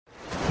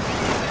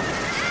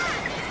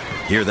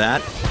Hear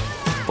that?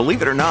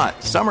 Believe it or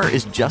not, summer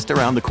is just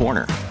around the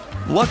corner.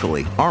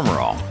 Luckily, Armor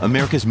All,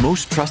 America's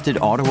most trusted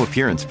auto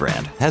appearance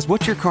brand, has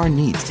what your car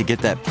needs to get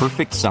that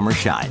perfect summer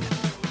shine.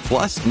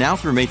 Plus, now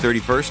through May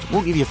 31st,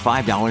 we'll give you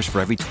 $5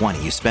 for every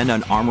 $20 you spend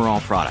on Armor All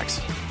products.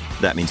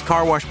 That means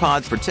car wash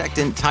pods,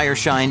 protectant, tire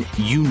shine,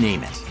 you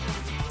name it.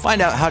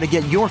 Find out how to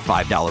get your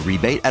 $5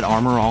 rebate at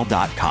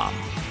armorall.com.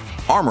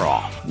 Armor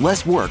All,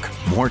 less work,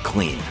 more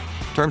clean.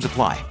 Terms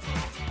apply.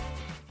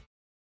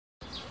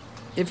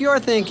 If you're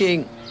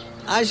thinking,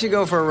 I should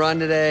go for a run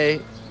today,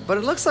 but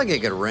it looks like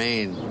it could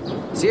rain,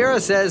 Sierra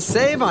says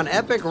save on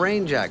epic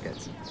rain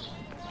jackets.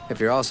 If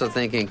you're also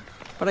thinking,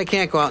 but I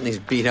can't go out in these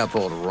beat-up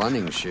old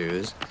running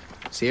shoes,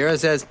 Sierra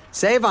says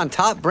save on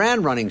top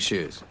brand running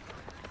shoes.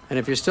 And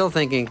if you're still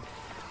thinking,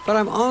 but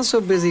I'm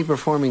also busy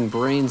performing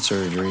brain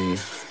surgery,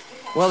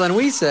 well, then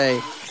we say,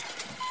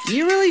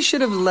 you really should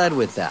have led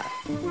with that.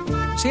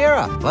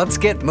 Sierra, let's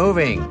get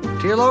moving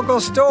to your local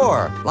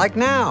store, like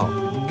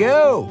now.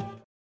 Go!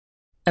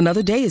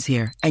 Another day is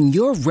here, and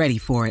you're ready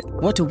for it.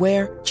 What to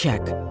wear?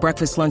 Check.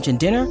 Breakfast, lunch, and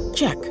dinner?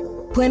 Check.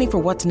 Planning for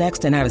what's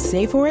next and how to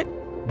save for it?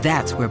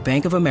 That's where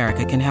Bank of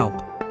America can help.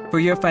 For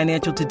your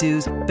financial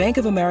to-dos, Bank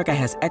of America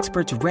has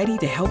experts ready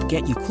to help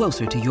get you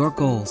closer to your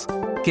goals.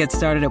 Get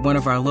started at one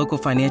of our local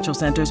financial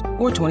centers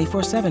or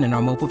 24/7 in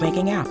our mobile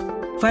banking app.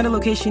 Find a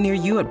location near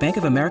you at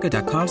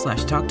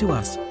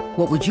bankofamerica.com/talktous.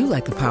 What would you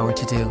like the power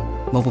to do?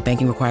 Mobile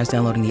banking requires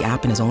downloading the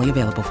app and is only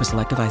available for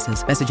select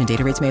devices. Message and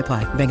data rates may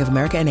apply. Bank of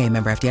America N.A.,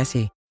 member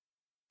FDIC.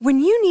 When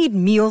you need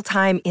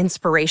mealtime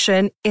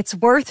inspiration, it's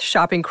worth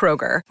shopping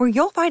Kroger, where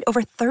you'll find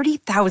over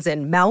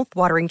 30,000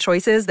 mouth-watering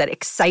choices that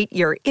excite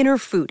your inner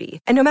foodie.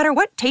 And no matter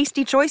what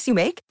tasty choice you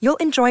make, you'll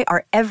enjoy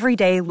our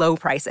everyday low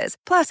prices,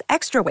 plus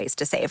extra ways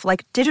to save,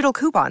 like digital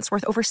coupons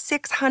worth over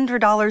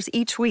 $600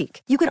 each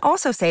week. You can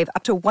also save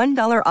up to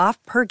 $1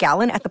 off per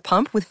gallon at the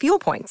pump with fuel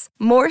points.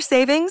 More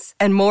savings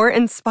and more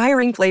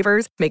inspiring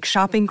flavors make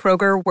shopping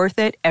Kroger worth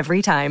it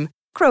every time.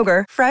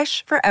 Kroger,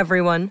 fresh for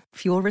everyone.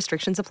 Fuel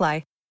restrictions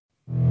apply.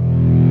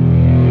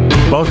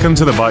 Welcome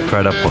to the Bike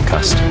Radar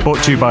podcast,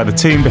 brought to you by the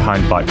team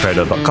behind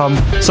BikeRadar.com,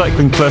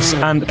 Cycling Plus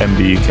and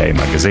MBUK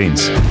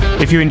magazines.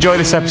 If you enjoy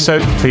this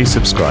episode, please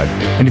subscribe.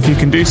 And if you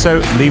can do so,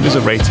 leave us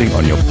a rating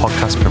on your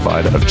podcast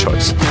provider of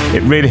choice.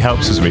 It really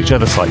helps us reach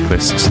other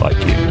cyclists like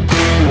you.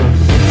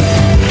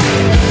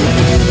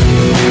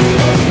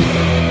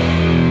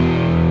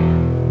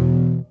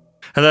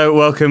 Hello,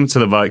 welcome to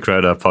the Bike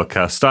Radar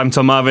podcast. I'm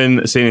Tom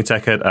Marvin, Senior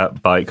Tech Head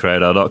at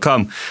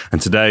BikeRadar.com. And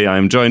today I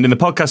am joined in the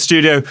podcast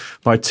studio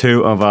by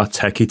two of our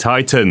techie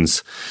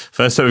titans.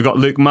 First up, we've got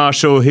Luke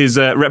Marshall. He's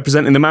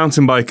representing the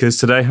mountain bikers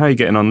today. How are you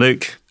getting on,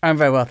 Luke? I'm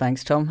very well,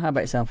 thanks, Tom. How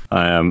about yourself?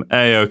 I am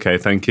A-OK,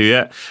 thank you,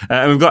 yeah.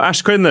 And we've got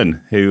Ash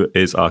Quinlan, who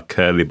is our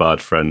curly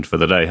barred friend for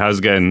the day. How's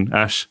it going,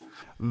 Ash?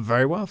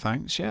 Very well,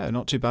 thanks. Yeah,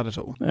 not too bad at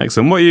all.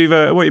 Excellent. What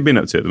have you been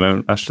up to at the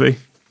moment, Ashley?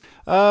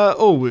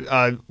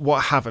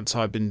 What haven't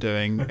I been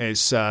doing?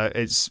 It's a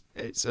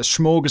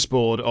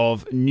smorgasbord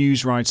of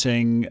news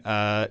writing,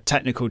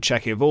 technical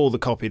checking of all the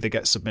copy that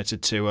gets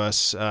submitted to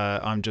us.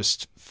 I'm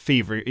just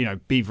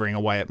beavering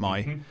away at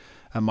my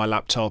my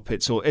laptop.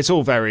 It's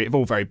all very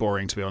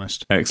boring, to be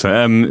honest.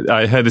 Excellent.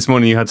 I heard this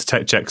morning you had to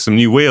tech check some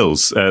new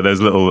wheels. There's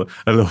a little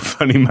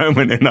funny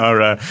moment in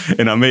our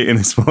meeting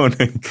this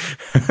morning.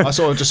 I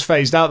sort of just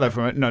phased out there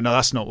from it. No,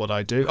 that's not what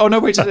I do. Oh no,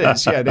 wait, it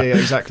is. Yeah,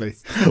 exactly.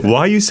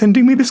 Why are you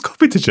sending me this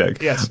copy to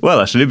check? Yes. Well,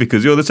 actually,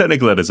 because you're the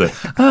technical editor.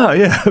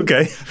 Yeah,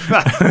 okay.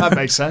 that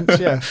makes sense.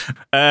 Yeah.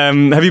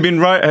 Have you been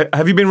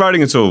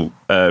riding at all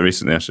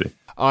recently, Ashley?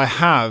 I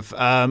have.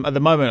 At the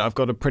moment, I've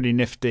got a pretty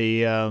nifty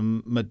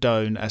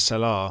Madone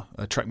SLR,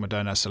 a Trek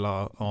Madone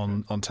SLR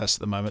on test at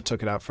the moment.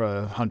 Took it out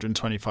for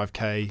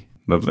 125k.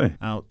 Lovely.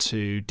 Out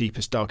to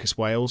deepest, darkest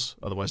Wales,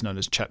 otherwise known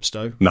as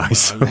Chepstow.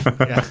 Nice.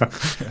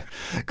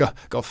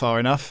 Got far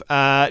enough.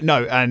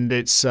 And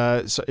it's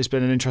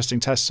been an interesting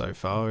test so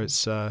far.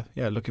 It's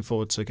looking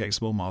forward to getting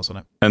some more miles on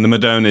it. And the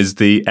Madone is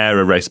the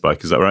Aero race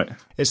bike, is that right?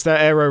 It's the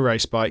Aero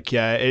race bike.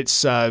 Yeah, it's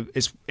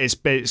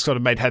sort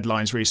of made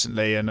headlines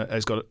recently and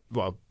has got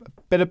a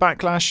bit of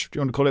backlash. Do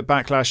you want to call it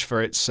backlash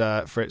for its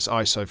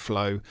ISO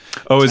flow?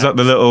 Oh, is that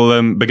the little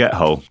baguette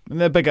hole?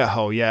 The baguette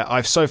hole. Yeah,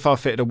 I've so far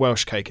fitted a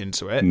Welsh cake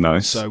into it.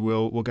 Nice. So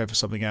we'll go for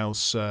something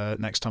else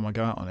next time I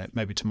go out on it.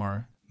 Maybe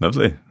tomorrow.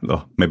 Lovely.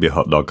 Oh, maybe a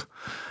hot dog.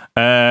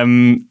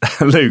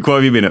 Luke, what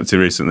have you been up to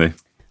recently?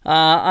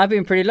 I've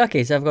been pretty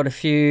lucky. So I've got a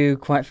few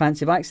quite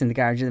fancy bikes in the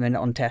garage at the minute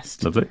on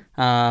test. Lovely.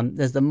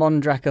 There's the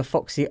Mondraker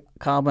Foxy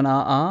Carbon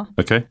RR.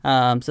 Okay.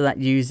 So that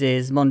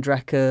uses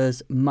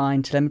Mondraker's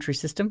Mind telemetry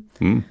system.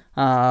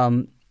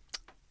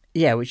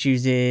 Which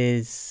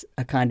uses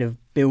a kind of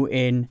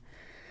built-in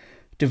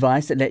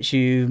device that lets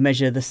you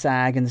measure the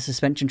sag and the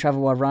suspension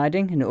travel while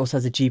riding, and it also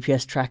has a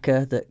GPS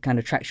tracker that kind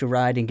of tracks your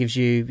ride and gives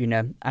you,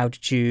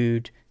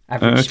 altitude,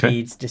 average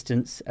speeds,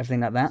 distance,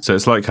 everything like that. So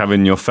it's like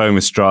having your phone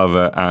with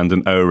Strava and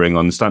an O-ring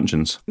on the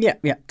stanchions. Yeah.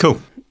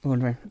 Cool.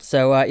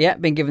 So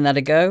been giving that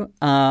a go.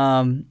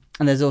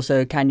 And there's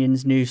also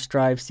Canyon's new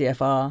Strive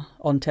CFR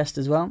on test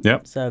as well.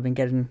 Yep. So I've been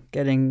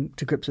getting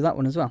to grips with that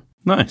one as well.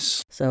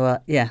 Nice. So,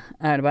 out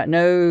and about.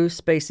 No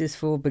spaces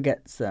for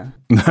baguettes, though.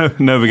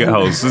 No baguette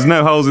holes. There's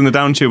no holes in the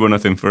down tube or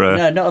nothing for a...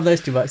 No, not on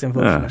those two bikes,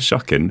 unfortunately.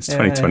 Shocking. It's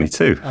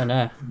 2022. I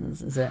know.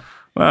 That's it.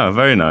 Wow,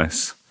 very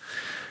nice.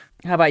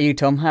 How about you,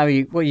 Tom? What have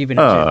you been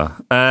up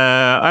to?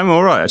 I'm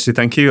all right, actually,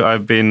 thank you.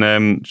 I've been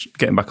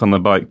getting back on the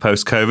bike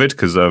post-COVID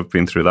because I've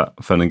been through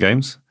that fun and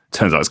games.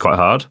 Turns out it's quite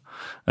hard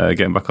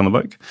getting back on the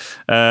bike.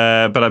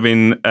 But I've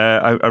been,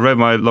 I rode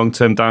my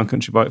long-term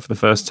downcountry bike for the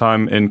first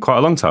time in quite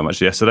a long time,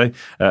 actually, yesterday,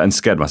 and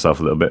scared myself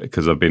a little bit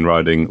because I've been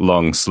riding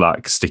long,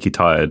 slack,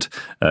 sticky-tired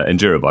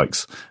enduro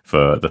bikes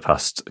for the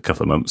past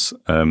couple of months.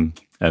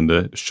 And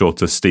a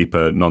shorter,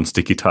 steeper,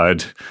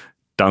 non-sticky-tired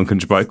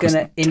downcountry bike was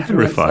terrifying. Going to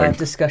influence our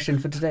discussion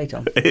for today,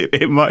 Tom?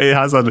 It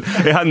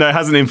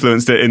hasn't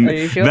influenced it. Are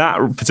you sure?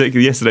 That particular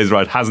yesterday's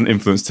ride hasn't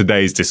influenced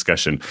today's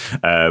discussion,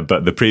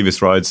 but the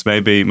previous rides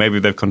maybe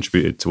they've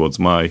contributed towards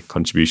my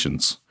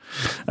contributions.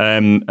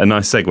 A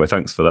nice segue.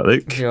 Thanks for that,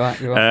 Luke. You're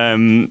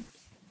right.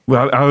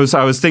 Well,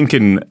 I was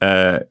thinking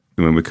when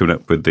we're coming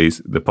up with the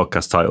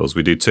podcast titles,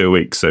 we do 2 a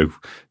week, so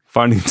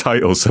finding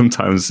titles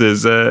sometimes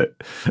is a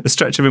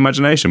stretch of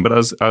imagination. But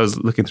I was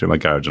looking through my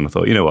garage and I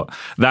thought, you know what?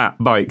 That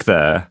bike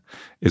there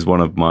is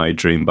one of my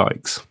dream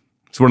bikes.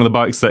 It's one of the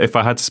bikes that if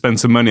I had to spend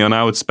some money on,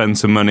 I would spend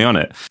some money on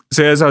it.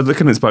 So as I was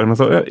looking at this bike, and I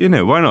thought,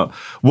 why not?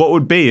 What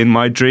would be in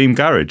my dream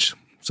garage?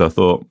 So I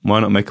thought, why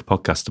not make a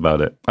podcast about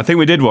it? I think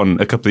we did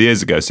one a couple of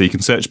years ago, so you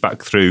can search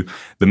back through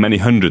the many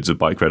hundreds of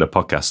Bike Radar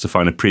podcasts to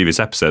find a previous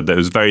episode that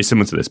was very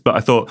similar to this. But I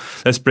thought,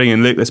 let's bring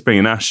in Luke, let's bring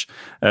in Ash,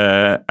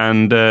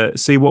 and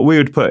see what we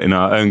would put in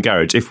our own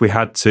garage if we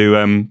had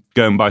to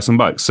go and buy some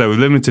bikes. So we've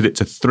limited it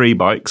to 3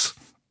 bikes.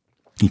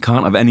 You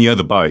can't have any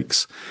other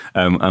bikes.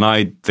 And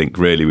I think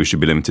really we should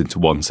be limited to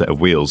 1 set of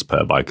wheels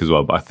per bike as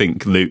well. But I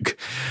think Luke's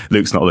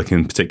not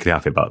looking particularly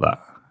happy about that.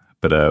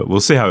 But we'll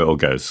see how it all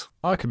goes.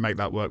 I can make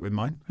that work with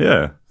mine.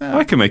 Yeah.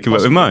 I can make it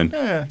work with mine.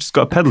 Yeah. Just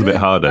got to pedal a bit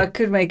harder. I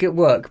could make it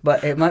work,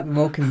 but it might be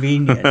more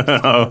convenient.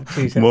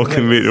 More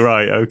convenient,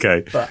 right,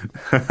 okay. But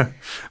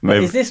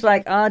is this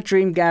like our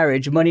dream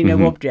garage, money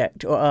no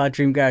object, or our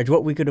dream garage,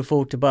 what we could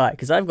afford to buy?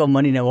 Because I've got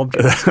money no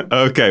object.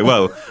 Okay,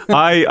 well,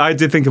 I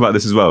did think about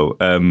this as well.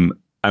 And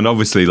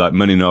obviously, like,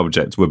 money no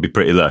object would be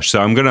pretty lush.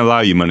 So I'm going to allow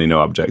you money no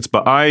object.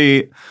 But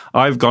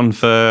I've gone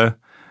for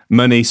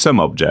money some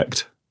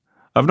object.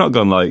 I've not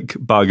gone like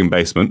bargain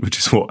basement, which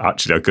is what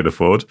actually I could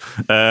afford.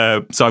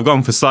 So I've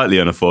gone for slightly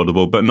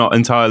unaffordable, but not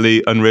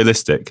entirely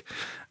unrealistic.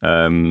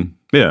 Yeah.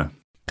 A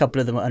couple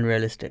of them are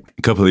unrealistic.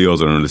 A couple of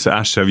yours are unrealistic.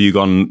 Ash, have you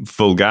gone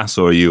full gas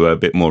or are you a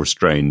bit more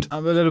restrained?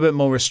 I'm a little bit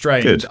more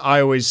restrained. Good.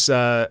 I always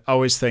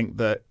think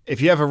that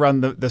if you ever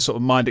run the sort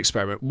of mind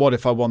experiment, what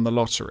if I won the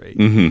lottery?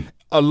 Mm-hmm.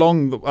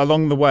 Along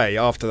the way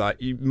after that,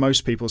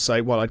 most people say,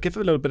 well, I'd give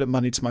a little bit of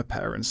money to my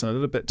parents and a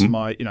little bit to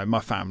my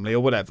family or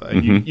whatever.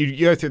 And you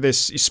go through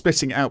this, you're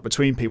splitting it out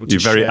between people. You're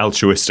very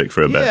altruistic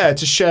for a bit. Yeah,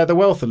 to share the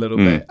wealth a little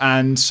bit.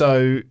 And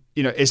so,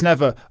 it's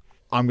never,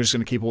 I'm just going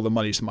to keep all the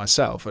money to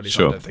myself. At least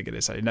I don't think it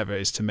is. It never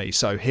is to me.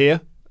 So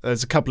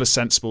there's a couple of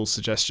sensible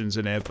suggestions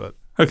in here, but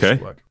okay.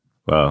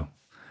 Well,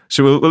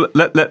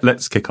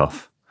 let's kick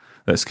off.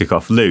 Let's kick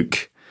off.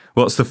 Luke,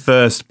 what's the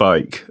first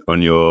bike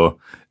on your...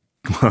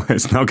 Well,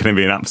 it's not going to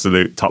be an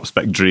absolute top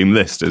spec dream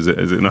list, is it?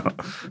 Is it not?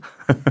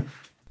 The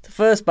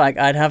first bike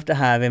I'd have to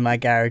have in my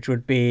garage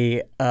would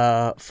be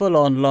a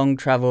full-on long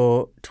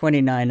travel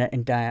 29er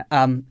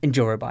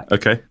enduro bike.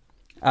 Okay.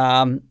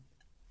 I'm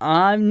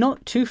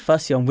not too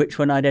fussy on which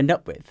one I'd end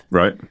up with.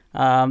 Right.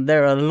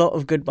 There are a lot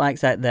of good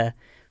bikes out there,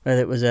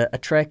 whether it was a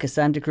Trek, a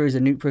Santa Cruz, a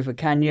Nukeproof, a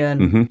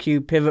Canyon,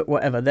 Cube, Pivot,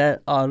 whatever.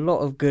 There are a lot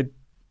of good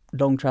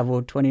long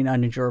travel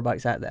 29 enduro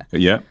bikes out there.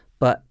 Yeah.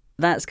 But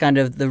that's kind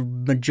of the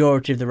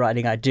majority of the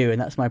riding I do, and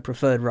that's my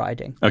preferred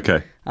riding.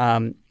 Okay.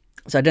 So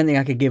I don't think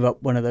I could give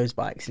up one of those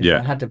bikes. If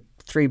Yeah. I had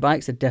 3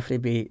 bikes, there'd definitely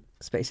be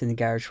space in the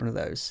garage for one of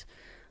those.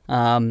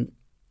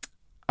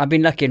 I've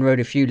been lucky and rode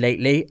a few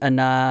lately,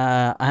 and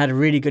I had a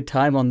really good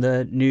time on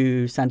the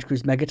new Santa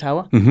Cruz Mega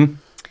Tower. Mm-hmm.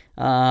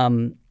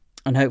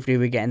 And hopefully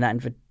we're getting that in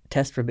for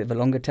test for a bit of a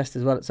longer test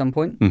as well at some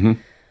point. Mm-hmm.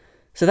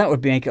 So that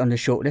would make it on the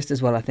shortlist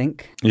as well, I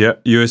think. Yeah,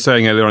 you were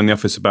saying earlier in the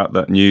office about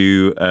that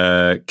new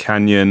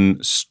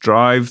Canyon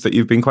Strive that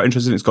you've been quite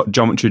interested in. It's got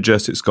geometry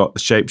adjust, it's got the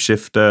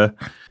shapeshifter.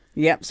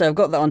 Yeah, so I've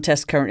got that on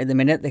test currently at the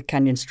minute, the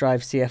Canyon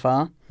Strive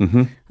CFR.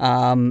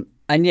 Mm-hmm.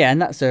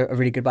 And that's a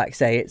really good bike.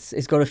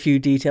 It's got a few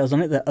details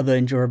on it that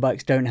other enduro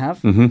bikes don't have,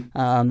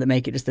 that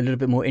make it just a little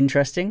bit more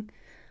interesting.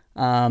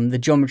 The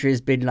geometry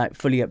has been like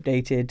fully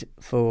updated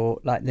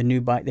for like the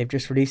new bike they've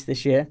just released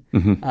this year.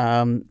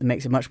 It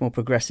makes it much more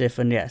progressive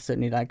and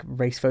certainly like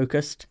race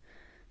focused.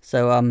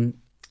 So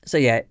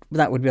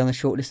that would be on the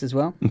shortlist as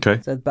well. Okay.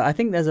 But I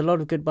think there's a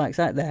lot of good bikes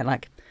out there.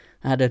 Like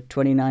I had a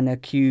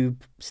 29er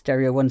Cube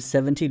Stereo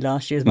 170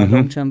 last year as my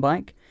long-term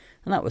bike.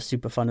 And that was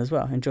super fun as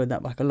well. I enjoyed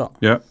that bike a lot.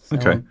 Yeah, So,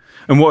 okay.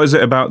 And what is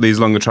it about these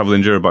longer travel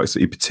enduro bikes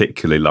that you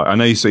particularly like? I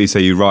know you say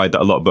you ride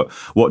that a lot, but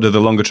what do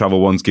the longer travel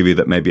ones give you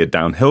that maybe a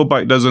downhill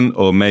bike doesn't,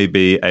 or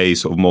maybe a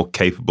sort of more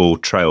capable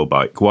trail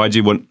bike? Why do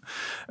you want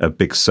a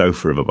big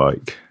sofa of a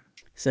bike?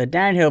 So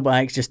downhill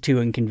bike's just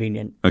too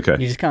inconvenient. Okay.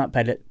 You just can't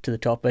pedal it to the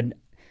top, and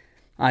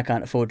I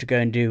can't afford to go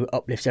and do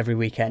uplifts every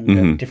weekend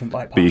at different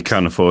bike parks. But you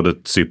can afford a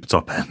super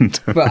top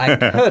end. But I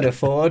could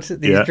afford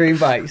these Yeah. dream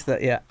bikes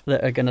that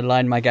are going to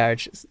line my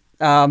garage.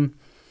 No,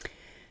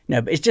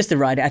 but it's just the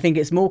riding. I think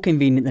it's more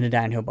convenient than a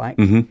downhill bike,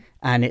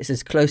 and it's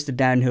as close to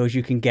downhill as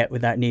you can get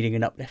without needing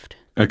an uplift.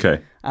 Okay.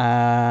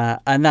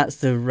 And that's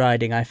the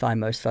riding I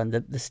find most fun.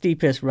 The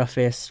steepest,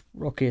 roughest,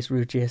 rockiest,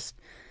 rootiest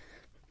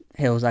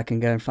hills I can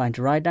go and find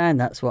to ride down,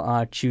 that's what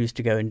I choose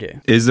to go and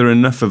do. Is there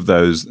enough of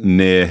those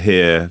near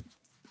here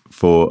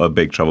for a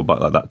big travel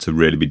bike like that to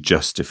really be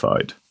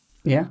justified?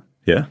 Yeah.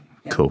 Yeah?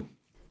 Cool.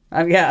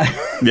 Yeah.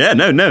 Yeah,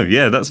 no,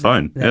 yeah, that's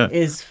fine. Yeah. That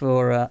is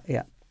for,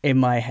 in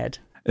my head.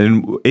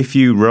 And if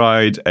you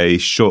ride a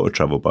shorter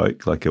travel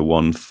bike, like a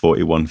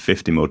 140,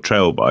 150 mil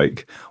trail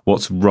bike,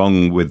 what's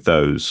wrong with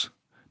those?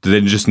 Do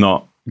they just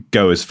not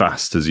go as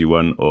fast as you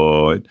want,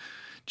 or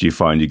do you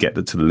find you get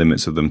to the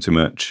limits of them too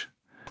much?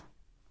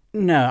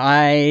 No,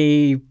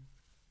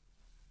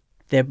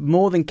 they're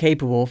more than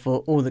capable for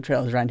all the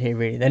trails around here,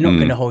 really. They're not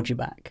going to hold you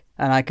back.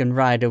 And I can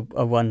ride a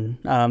one,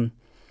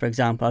 for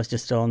example, I was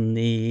just on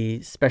the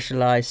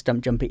Specialized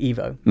Stump Jumper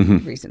Evo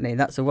recently.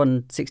 That's a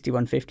 160,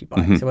 150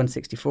 bike. So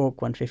 164,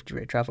 150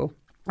 rear travel.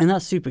 And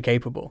that's super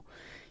capable,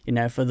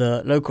 for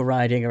the local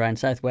riding around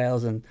South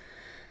Wales and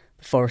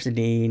Forest of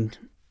Dean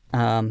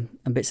and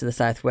bits of the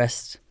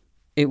Southwest.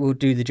 It will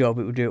do the job.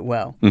 It will do it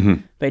well.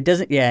 But it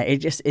doesn't,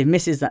 it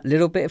misses that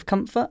little bit of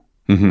comfort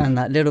and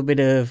that little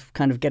bit of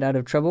kind of get out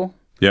of trouble.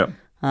 Yeah.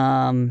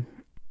 And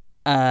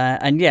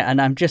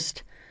I'm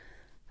just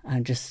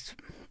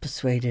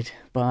persuaded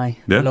by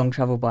the long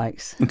travel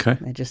bikes. Okay.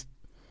 They're just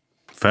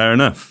Fair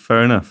enough.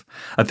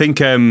 I think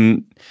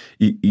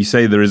you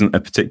say there isn't a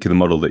particular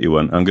model that you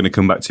want. I'm going to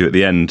come back to you at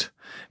the end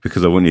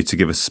because I want you to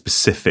give a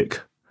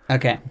specific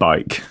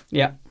bike.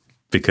 Yeah.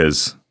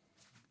 Because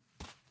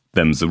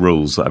them's the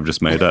rules that I've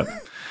just made up.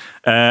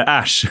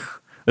 Ash,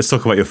 let's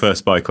talk about your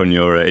first bike on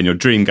in your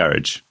dream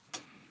garage.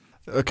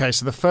 Okay,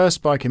 so the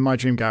first bike in my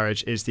dream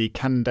garage is the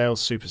Cannondale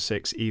Super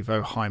 6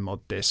 Evo High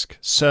Mod Disc,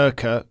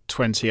 circa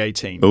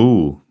 2018.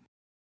 Ooh.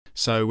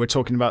 So we're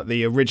talking about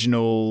the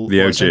original,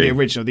 the OG.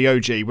 The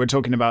OG. We're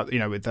talking about,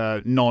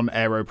 with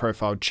non-aero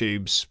profiled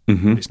tubes.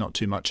 It's not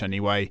too much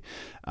anyway.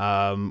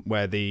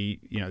 Where the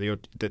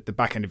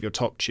back end of your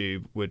top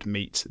tube would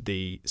meet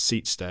the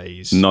seat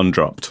stays.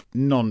 Non-dropped,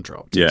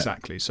 yeah.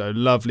 Exactly. So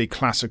lovely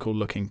classical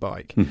looking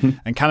bike.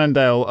 And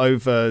Cannondale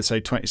over, say,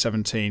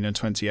 2017 and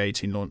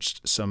 2018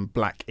 launched some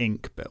black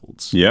ink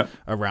builds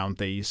around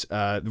these.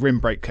 The rim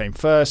brake came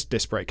first,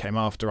 disc brake came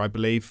after, I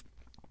believe.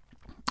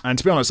 And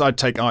to be honest, I'd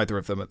take either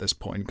of them at this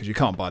point because you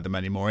can't buy them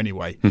anymore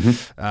anyway.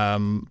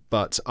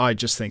 But I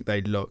just think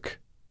they look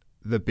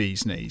the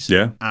bee's knees.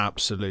 Yeah.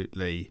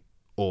 Absolutely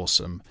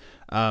awesome.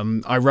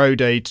 I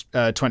rode a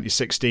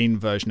 2016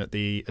 version at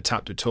the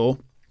Étape du Tour.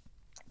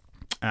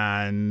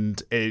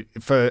 And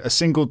for a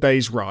single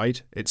day's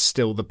ride, it's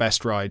still the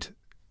best ride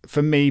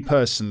for me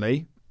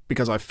personally,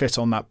 because I fit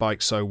on that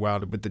bike so well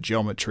with the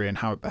geometry and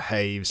how it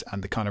behaves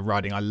and the kind of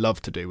riding I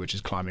love to do, which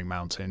is climbing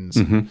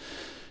mountains.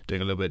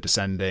 Doing a little bit of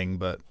descending,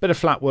 but a bit of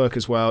flat work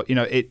as well.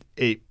 It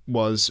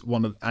was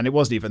and it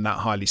wasn't even that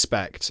highly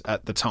spec'd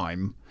at the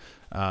time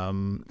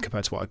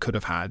compared to what I could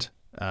have had.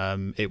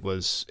 It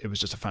was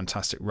just a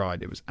fantastic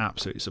ride. It was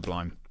absolutely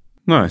sublime.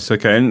 Nice.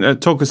 Okay, and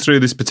talk us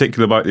through this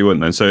particular bike that you want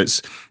then. So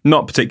it's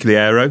not particularly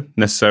aero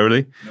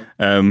necessarily,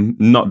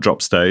 not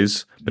drop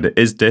stays, but it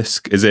is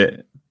disc. Is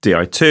it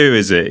Di2?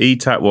 Is it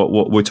ETAP?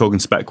 What we're talking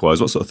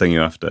spec-wise? What sort of thing are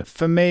you after?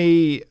 For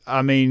me,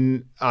 I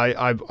mean,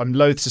 I'm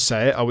loath to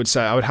say it. I would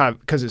have,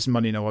 because it's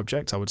money no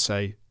object, I would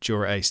say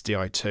Dura Ace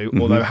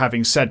Di2. Although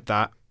having said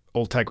that,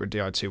 Ultegra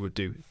Di2 would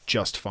do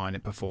just fine.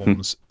 It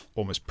performs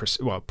almost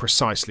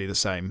precisely the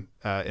same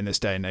in this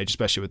day and age,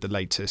 especially with the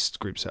latest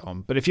group set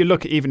on. But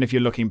even if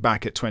you're looking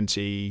back at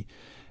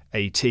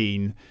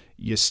 2018,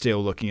 you're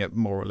still looking at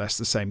more or less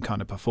the same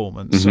kind of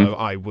performance. So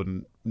I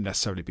wouldn't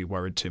necessarily be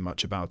worried too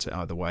much about it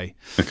either way.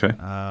 Okay.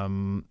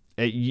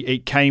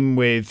 It came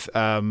with,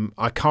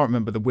 I can't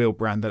remember the wheel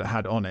brand that it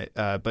had on it,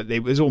 but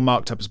it was all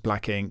marked up as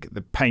black ink.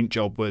 The paint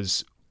job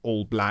was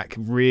all black,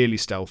 really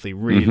stealthy,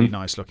 really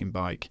nice looking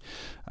bike.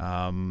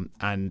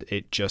 And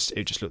it just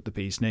looked the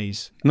bee's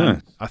knees. No.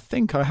 I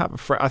think I have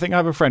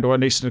a friend, or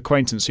at least an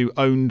acquaintance, who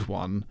owned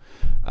one.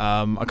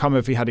 I can't remember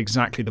if he had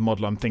exactly the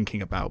model I'm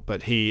thinking about,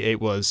 but I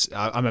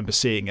remember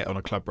seeing it on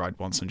a club ride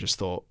once and just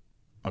thought,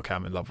 okay,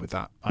 I'm in love with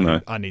that.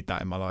 I need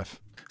that in my life.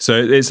 So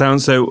it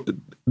sounds so.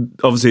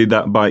 Obviously,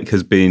 that bike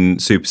has been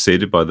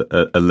superseded by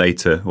a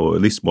later, or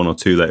at least one or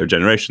two later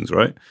generations,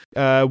 right?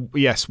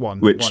 Yes, one.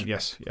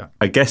 Yes, yeah.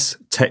 I guess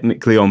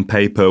technically, on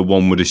paper,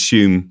 one would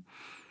assume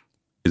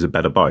is a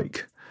better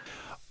bike.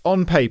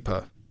 On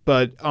paper,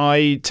 but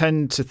I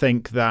tend to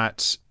think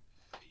that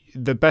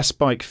the best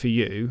bike for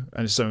you,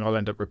 and it's something I'll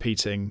end up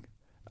repeating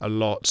a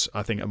lot,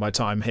 I think, at my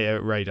time here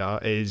at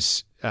Radar,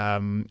 is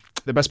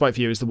the best bike for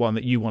you is the one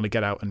that you want to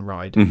get out and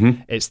ride.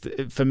 It's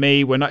for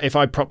me, if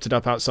I propped it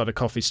up outside a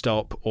coffee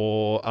stop,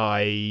 or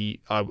I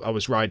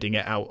was riding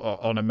it out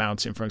on a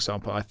mountain, for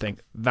example, I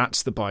think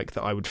that's the bike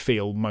that I would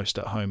feel most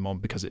at home on,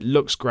 because it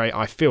looks great.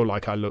 I feel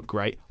like I look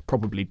great.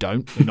 Probably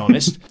don't, being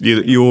honest.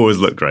 You always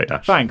look great,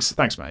 Ash.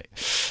 Thanks, mate.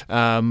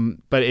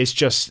 But it's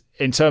just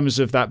in terms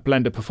of that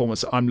blender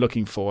performance that I'm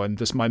looking for, and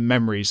just my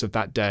memories of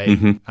that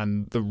day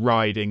and the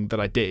riding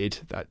that I did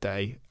that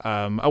day.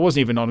 I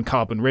wasn't even on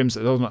carbon rims;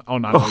 I wasn't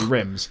on alloy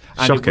rims.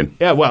 And shocking.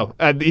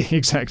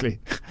 Exactly.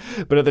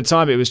 But at the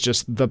time, it was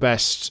just the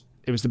best.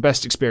 It was the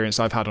best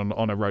experience I've had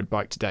on a road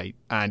bike to date,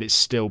 and it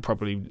still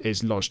probably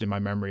is lodged in my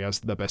memory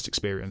as the best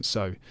experience.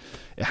 So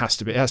it has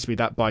to be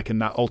that bike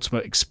and that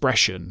ultimate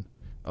expression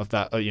of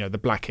that, the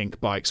Black Ink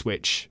bikes,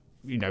 which,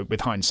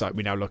 with hindsight,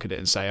 we now look at it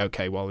and say,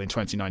 okay, well, in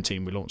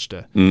 2019 we launched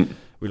the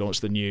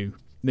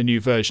new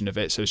version of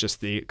it, so it's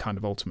just the kind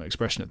of ultimate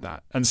expression of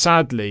that. And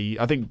sadly,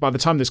 I think by the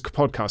time this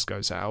podcast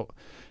goes out,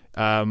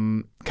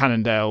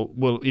 Cannondale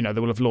will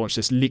have launched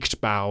this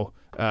Lichtbau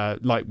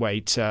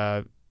lightweight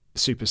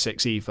Super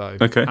 6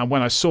 Evo. Okay. And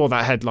when I saw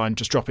that headline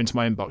just drop into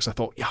my inbox, I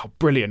thought, yeah,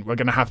 brilliant, we're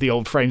going to have the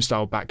old frame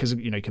style back, because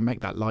you can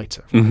make that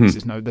lighter.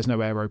 Right? There's no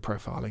aero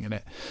profiling in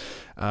it.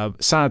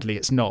 Sadly,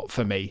 it's not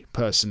for me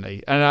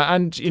personally.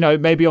 And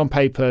maybe on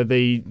paper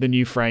the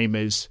new frame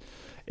is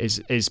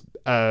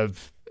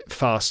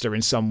faster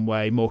in some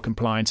way, more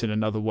compliant in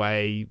another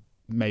way,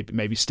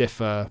 maybe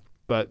stiffer.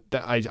 But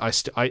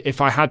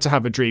if I had to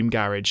have a dream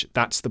garage,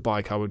 that's the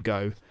bike I would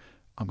go.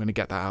 I'm going to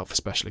get that out for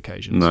special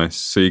occasions. Nice.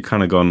 So you've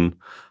kind of gone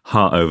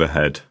heart over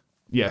head.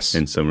 Yes,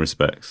 in some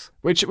respects.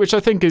 Which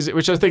I think is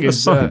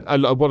what a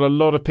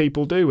lot of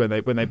people do when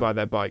they buy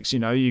their bikes.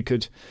 You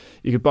could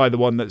buy the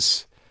one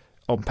that's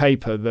on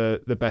paper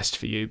the best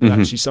for you, but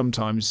actually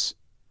sometimes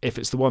if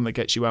it's the one that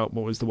gets you out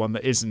more is the one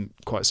that isn't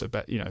quite so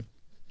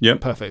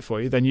perfect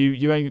for you, then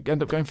you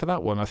end up going for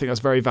that one. I think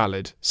that's very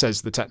valid,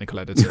 says the technical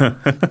editor.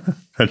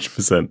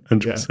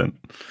 100%. Yeah.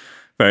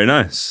 Very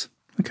nice.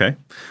 Okay.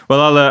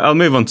 Well, I'll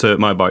move on to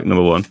my bike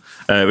number one,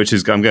 which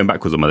is, I'm going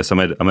backwards on my list. I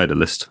made a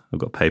list. I've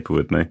got paper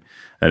with me,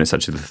 and it's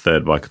actually the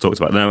third bike I talked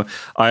about. Now,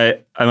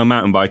 I'm a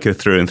mountain biker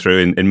through and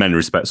through in many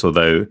respects,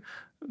 although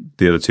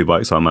the other two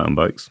bikes are mountain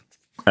bikes.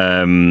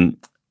 And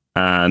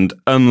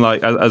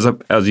unlike,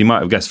 as you might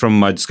have guessed from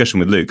my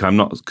discussion with Luke, I'm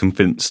not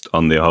convinced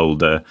on the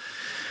old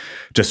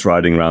just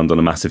riding around on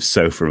a massive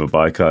sofa of a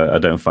bike. I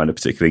don't find it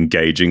particularly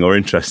engaging or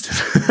interesting.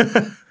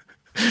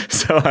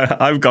 So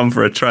I've gone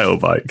for a trail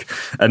bike,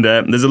 and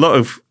there's a lot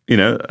of,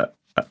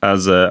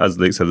 as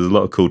Luke said, there's a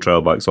lot of cool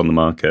trail bikes on the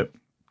market.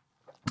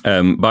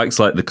 Bikes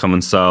like the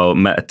Commencal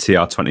Meta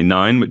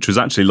TR29, which was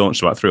actually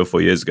launched about 3 or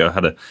 4 years ago,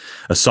 had a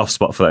soft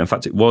spot for that. In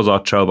fact, it was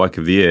our trail bike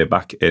of the year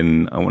back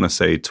in, I want to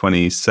say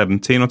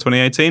 2017 or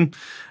 2018.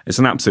 It's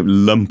an absolute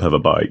lump of a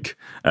bike,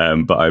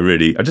 but I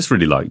just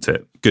really liked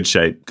it. Good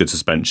shape, good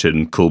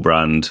suspension, cool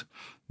brand.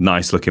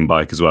 Nice looking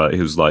bike as well. It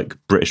was like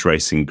British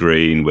Racing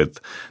green with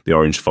the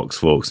orange Fox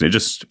forks, and it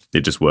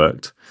just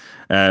worked.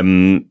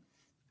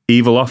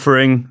 Evil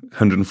offering,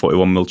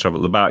 141 mil travel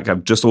at the back.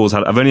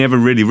 I've only ever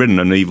really ridden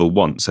an Evil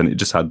once, and it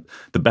just had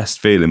the best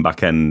feeling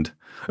back end.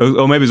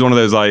 Or maybe it's one of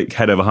those like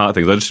head over heart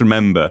things. I just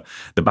remember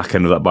the back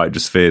end of that bike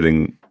just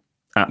feeling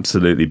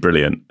absolutely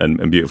brilliant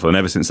and beautiful. And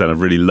ever since then,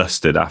 I've really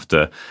lusted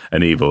after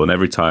an Evil. And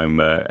every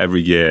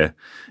year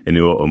in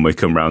the autumn, we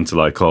come round to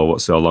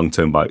what's our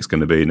long-term bike's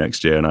going to be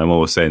next year? And I'm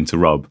always saying to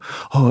Rob,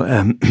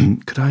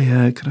 could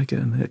I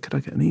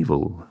get an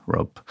Evil,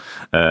 Rob?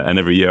 And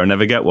every year I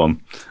never get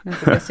one.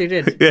 Guess who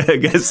did? Yeah,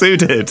 guess who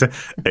did?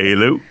 Hey,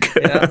 Luke.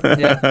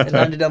 Yeah, it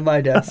landed on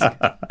my desk.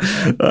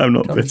 I'm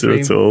not bitter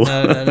at all.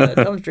 No.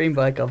 Tom's dream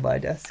bike on my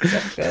desk.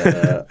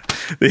 The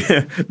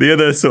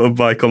other sort of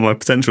bike on my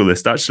potential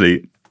list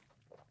actually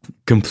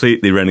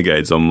completely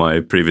renegades on my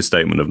previous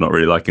statement of not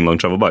really liking long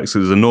travel bikes. So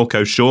there's a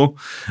Norco Shore,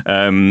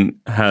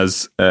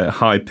 has a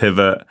high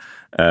pivot,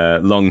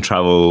 long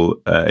travel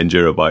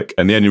enduro bike,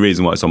 and the only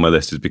reason why it's on my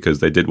list is because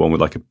they did one with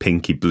like a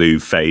pinky blue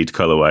fade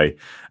colorway,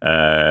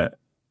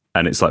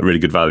 and it's like really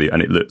good value,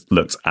 and it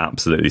looks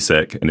absolutely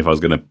sick. And if I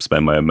was going to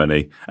spend my own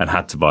money and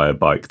had to buy a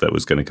bike that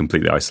was going to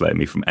completely isolate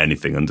me from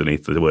anything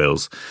underneath the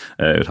wheels,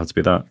 it would have to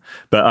be that.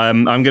 But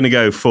I'm going to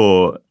go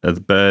for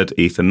the Bird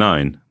Ether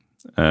 9.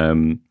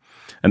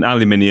 An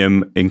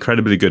aluminium,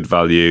 incredibly good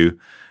value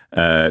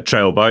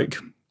trail bike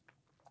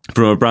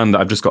from a brand that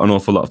I've just got an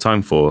awful lot of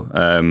time for.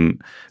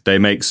 They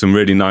make some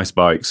really nice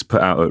bikes,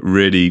 put out at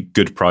really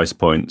good price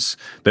points.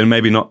 They're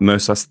maybe not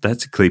most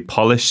aesthetically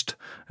polished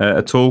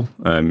at all.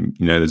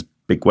 There's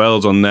big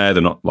welds on there.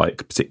 They're not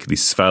like particularly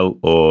svelte,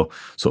 or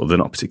sort of they're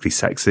not particularly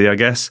sexy, I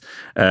guess.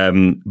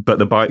 But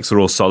the bikes are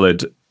all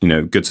solid,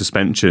 good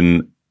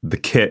suspension. The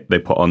kit they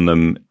put on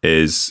them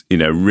is,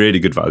 really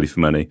good value for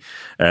money.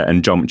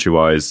 And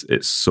geometry-wise,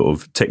 it sort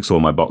of ticks all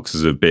my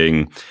boxes of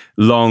being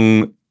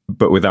long,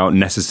 but without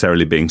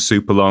necessarily being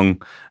super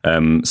long.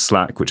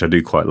 Slack, which I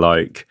do quite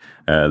like.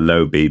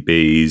 Low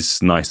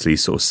BBs, nicely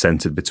sort of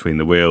centered between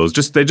the wheels.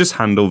 They just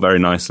handle very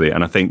nicely.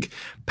 And I think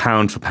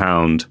pound for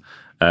pound,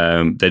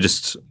 they're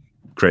just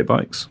great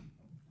bikes.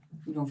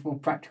 You're going for a more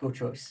practical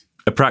choice.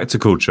 A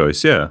practical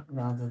choice, yeah.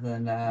 Rather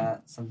than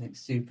something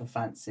super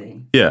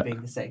fancy,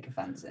 being the sake of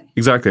fancy.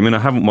 Exactly. I mean, I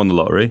haven't won the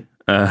lottery.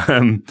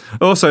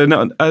 Also,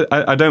 no,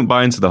 I don't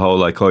buy into the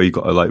whole you've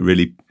got to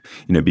really,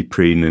 be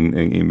preen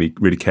and be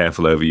really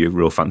careful over your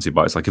real fancy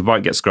bikes. Like if a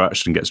bike gets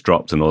scratched and gets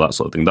dropped and all that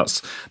sort of thing,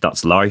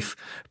 that's life.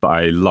 But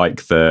I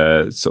like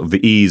the sort of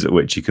the ease at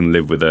which you can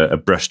live with a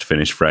brushed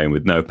finish frame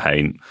with no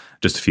paint,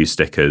 just a few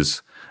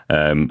stickers.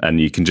 And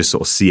you can just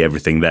sort of see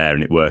everything there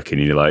and it working.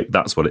 And you're like,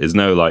 that's what it is.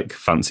 No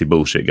fancy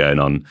bullshit going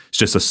on. It's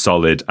just a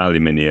solid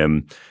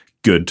aluminium,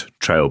 good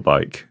trail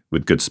bike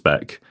with good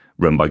spec,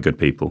 run by good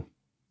people.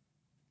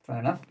 Fair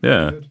enough.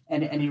 Yeah.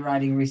 Any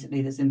riding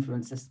recently that's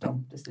influenced this,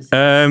 Tom?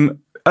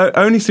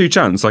 Only through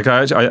chance. Like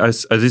I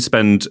did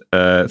spend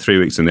 3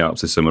 weeks in the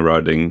Alps this summer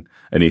riding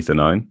an Ether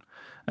 9.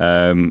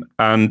 And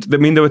I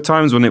mean, there were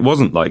times when it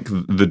wasn't like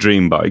the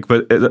dream bike,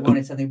 but you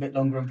wanted something a bit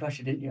longer and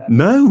plusher, didn't you?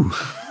 No,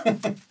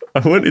 I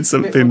wanted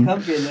something. A bit more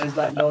comfy in those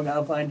long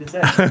alpine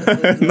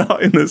descents.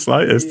 Not in the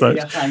slightest.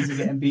 Your hands are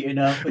getting beaten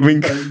up,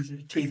 and your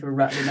teeth were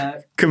rattling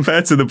out.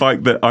 Compared to the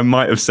bike that I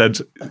might have said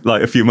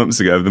a few months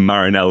ago, the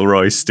Marinelle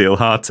Roy Steel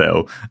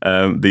Hardtail,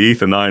 the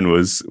Ether 9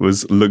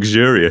 was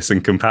luxurious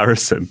in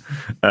comparison.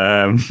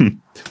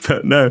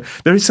 But no,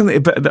 there is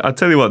something. But I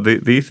tell you what,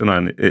 the Ether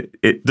 9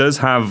 it does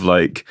have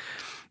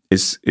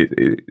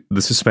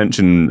the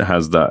suspension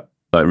has that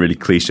really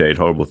cliched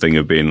horrible thing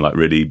of being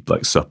really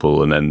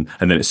supple and then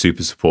it's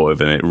super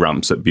supportive and it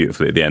ramps up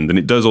beautifully at the end, and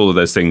it does all of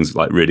those things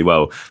really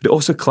well, but it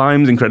also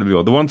climbs incredibly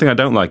well. The one thing I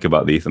don't like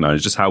about the Ether 9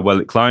 is just how well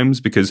it climbs,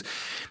 because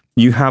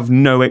you have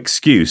no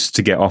excuse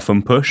to get off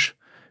and push,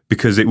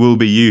 because it will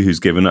be you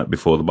who's given up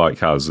before the bike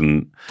has,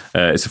 and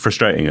it's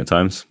frustrating at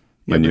times.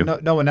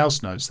 No one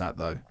else knows that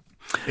though.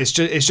 It's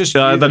just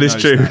that is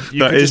true. That. You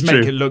that can is just true.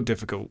 Make it look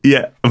difficult.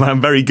 Yeah,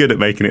 I'm very good at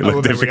making it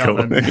look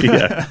difficult.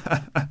 Yeah.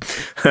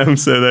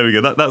 So there we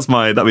go.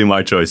 That'd be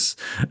my choice.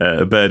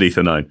 A Bird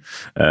Ether 9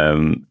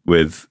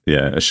 with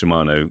a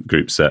Shimano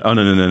group set. Oh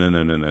no,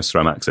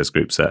 SRAM Access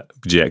group set,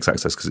 GX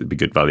Access, because it'd be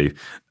good value.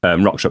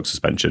 RockShox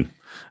suspension,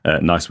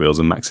 nice wheels,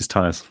 and Maxxis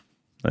tires.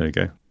 There you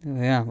go.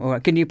 Yeah. All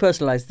right. Can you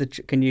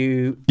personalize Can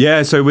you?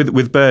 Yeah. So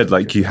with Bird,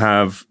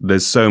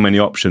 there's so many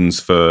options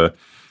for.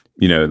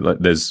 They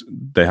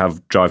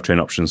have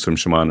drivetrain options from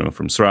Shimano and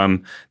from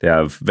SRAM. They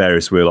have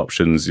various wheel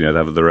options. They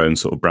have their own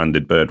sort of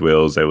branded Bird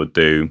wheels. They would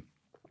do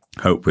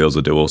Hope wheels.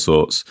 Will do all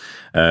sorts.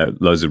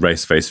 Loads of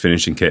race face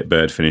finishing kit,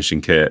 Bird finishing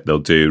kit. They'll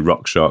do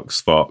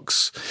RockShox,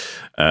 Fox.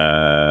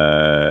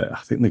 I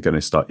think they're going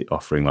to start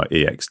offering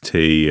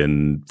EXT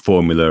and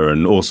Formula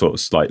and all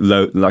sorts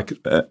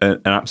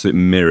an absolute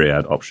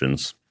myriad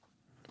options,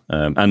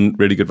 and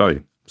really good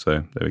value.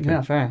 So there we go.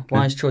 Yeah, fair.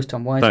 Wise choice,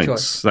 Tom. Wise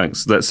choice.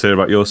 Thanks. Let's hear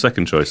about your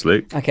second choice,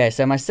 Luke. Okay,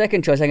 so my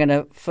second choice, I'm going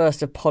to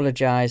first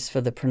apologise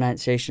for the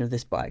pronunciation of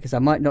this bike, because I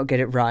might not get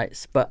it right,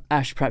 but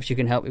Ash, perhaps you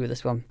can help me with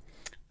this one.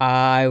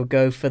 I'll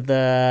go for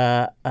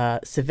the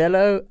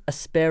Cervelo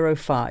Aspero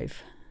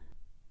 5.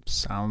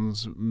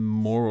 Sounds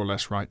more or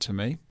less right to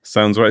me.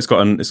 Sounds right. It's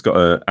got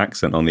an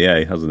accent on the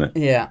A, hasn't it?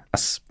 Yeah.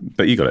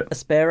 But you got it.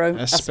 Aspero.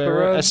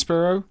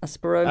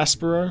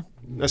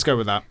 Let's go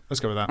with that.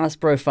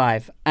 Aspero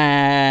 5.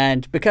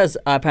 And because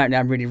apparently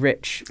I'm really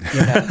rich,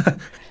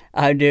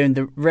 I'm doing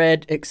the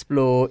Red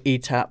Explore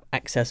ETAP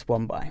Access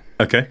 1x.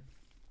 Okay.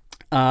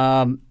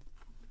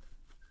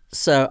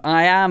 So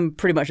I am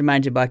pretty much a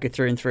mountain biker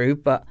through and through,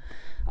 but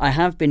I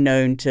have been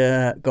known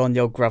to go on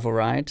the old gravel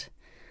ride.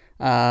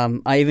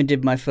 I even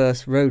did my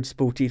first road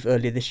sportive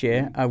earlier this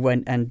year. I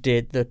went and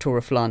did the Tour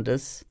of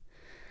Flanders.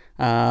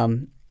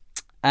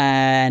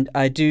 And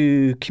I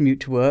do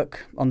commute to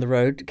work on the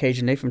road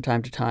occasionally from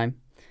time to time.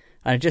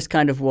 And I just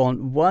kind of want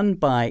one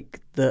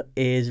bike that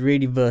is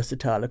really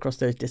versatile across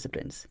those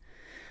disciplines.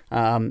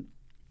 So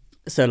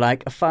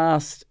like a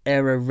fast,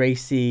 aero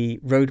racy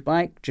road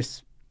bike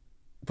just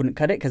wouldn't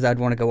cut it, because I'd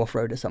want to go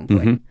off-road at some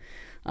point.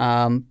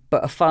 Mm-hmm.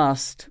 But a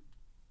fast,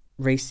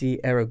 racy,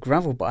 aero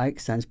gravel bike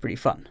sounds pretty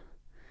fun.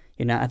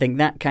 I think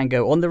that can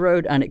go on the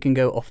road and it can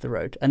go off the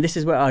road. And this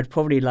is where I'd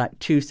probably like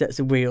 2 sets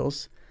of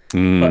wheels.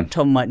 But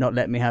Tom might not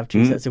let me have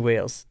 2 sets of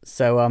wheels.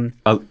 So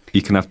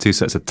you can have 2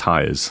 sets of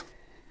tyres.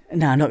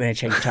 No, I'm not going to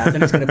change tyres.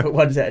 I'm just going to put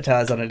 1 set of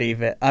tyres on and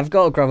leave it. I've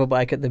got a gravel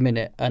bike at the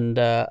minute, and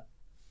I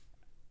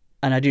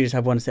do just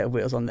have 1 set of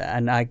wheels on there.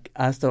 And I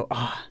thought,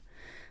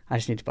 I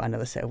just need to buy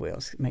another set of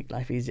wheels, make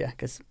life easier,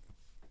 because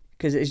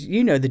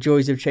the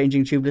joys of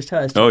changing tubeless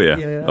tyres. Oh yeah,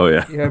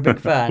 You're a big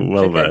fan.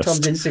 Well Check out Tom's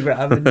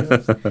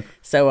Instagram.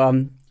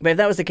 So, but if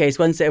that was the case,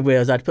 1 set of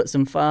wheels, I'd put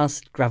some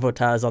fast gravel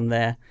tyres on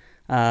there.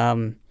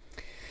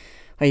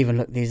 I even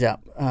looked these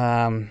up.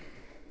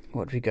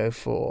 What do we go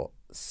for?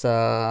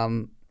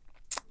 Some,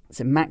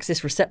 is it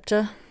Maxxis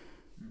Receptor?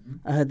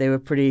 I heard they were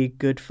pretty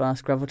good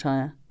fast gravel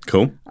tyre.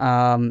 Cool.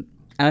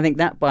 And I think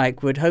that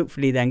bike would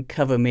hopefully then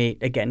cover me,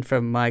 again,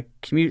 from my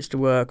commutes to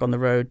work on the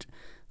road,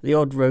 the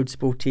odd road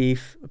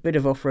sportif, a bit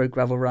of off-road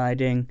gravel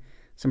riding,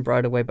 some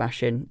bridleway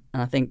bashing.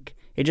 And I think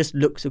it just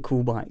looks a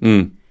cool bike.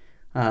 One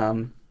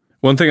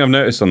thing I've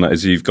noticed on that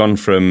is you've gone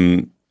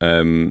from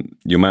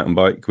your mountain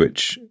bike,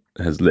 which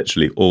has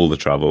literally all the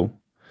travel,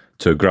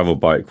 to a gravel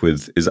bike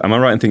with, am I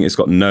right in thinking it's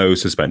got no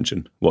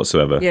suspension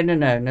whatsoever? Yeah,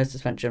 no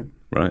suspension.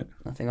 Right.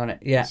 Nothing on it.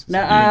 Yeah.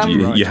 No,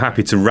 you're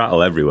happy to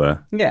rattle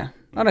everywhere. Yeah.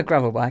 On a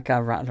gravel bike,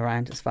 I'll rattle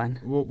around. It's fine.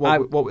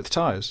 What with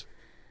tyres?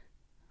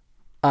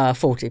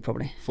 40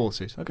 probably.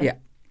 40s. Okay. Yeah.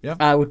 Yeah.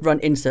 I would run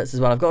inserts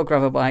as well. I've got a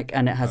gravel bike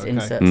and it has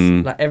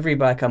inserts. Like every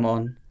bike I'm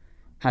on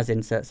has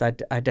inserts. I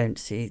don't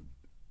see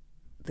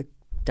the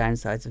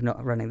downsides of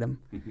not running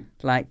them.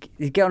 Like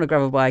you get on a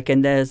gravel bike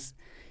and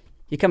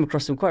you come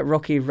across some quite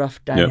rocky,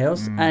 rough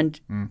downhills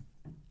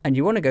and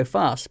you want to go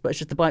fast, but it's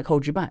just the bike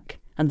holds you back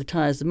and the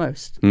tyres the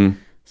most.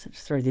 So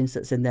just throw the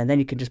inserts in there, and then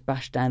you can just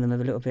bash down them a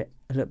little bit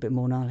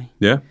more gnarly.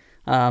 Yeah.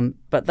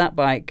 But that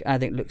bike, I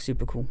think, looks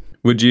super cool.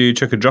 Would you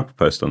chuck a dropper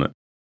post on it?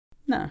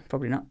 No,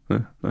 probably not.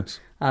 Yeah,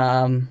 nice.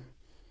 I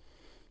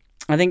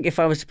think if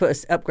I was to put an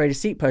upgraded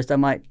seat post, I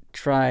might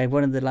try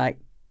one of the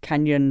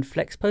Canyon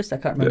Flex posts. I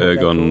can't remember. The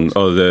Ergon,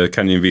 the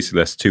Canyon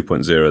VCLS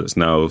 2.0 that's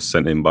now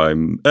sent in by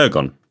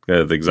Ergon.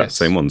 They're the exact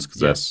same ones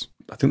because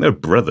I think they're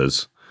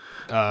brothers.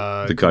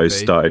 The guy who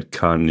started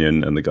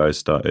Canyon and the guy who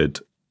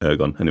started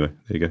Ergon. Anyway,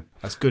 there you go.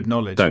 That's good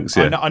knowledge. Thanks.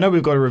 Yeah, I know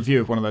we've got a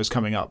review of one of those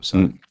coming up.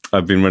 So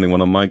I've been running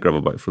one on my gravel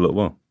bike for a little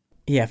while.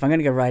 Yeah, if I'm going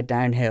to go ride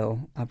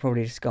downhill, I'll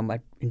probably just go on my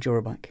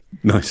enduro bike.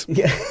 Nice.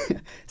 Yeah.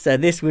 So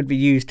this would be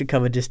used to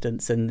cover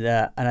distance, and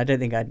I don't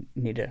think I'd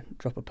need to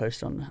drop a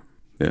post on that.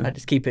 Yeah. I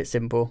just keep it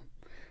simple.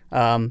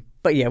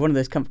 But yeah, one of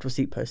those comfortable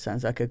seat posts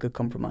sounds like a good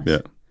compromise.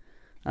 Yeah.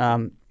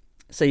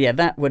 So yeah,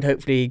 that would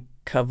hopefully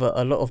cover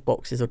a lot of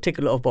boxes or tick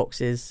a lot of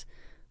boxes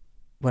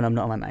when I'm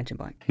not on my mountain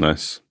bike.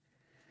 Nice.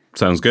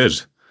 Sounds good.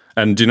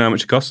 And do you know how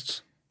much it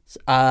costs?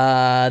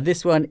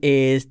 This one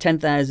is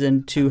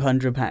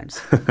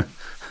 £10,200.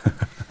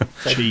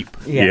 Cheap.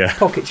 Yeah,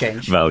 pocket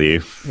change.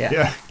 Value.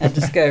 Yeah. And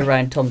just go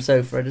around Tom's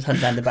sofa and just hunt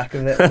down the back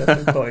of it for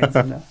some coins.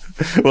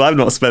 Well, I've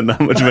not spent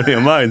that much money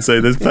on mine, so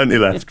there's plenty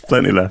left.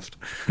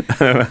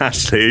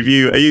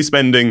 Ashley, are you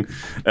spending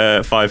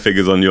 5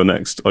 figures on your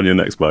next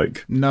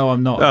bike? No,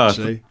 I'm not,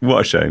 actually. What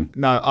a shame.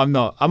 No, I'm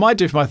not. I might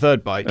do for my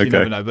third bike. You Okay.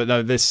 never know. But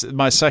no,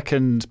 my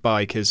second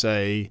bike is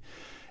a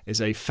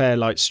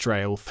Fairlight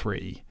Strail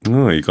 3.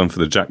 Oh, you've gone for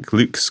the Jack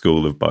Luke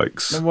school of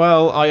bikes.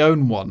 Well, I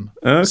own one.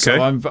 Okay.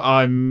 So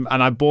and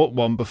I bought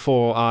one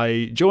before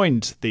I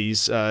joined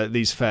these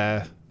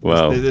fair.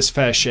 Wow. This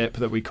fair ship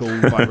that we call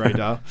Bike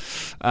Radar.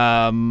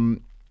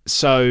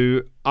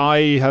 So I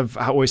have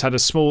always had a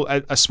small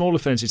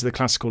affinity to the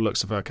classical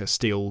looks of like a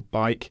steel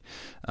bike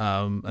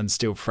and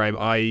steel frame.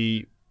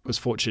 I was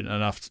fortunate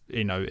enough,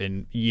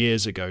 in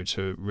years ago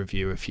to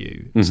review a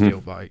few steel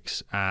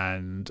bikes,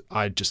 and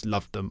I just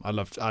loved them. I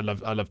loved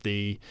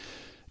the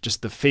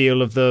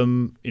feel of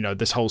them.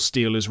 This whole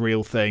steel is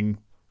real thing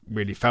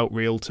really felt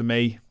real to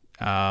me.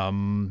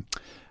 And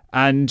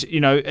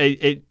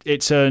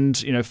it's earned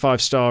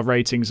 5-star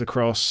ratings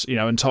across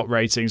and top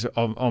ratings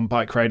on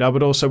Bike Radar,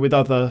 but also with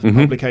other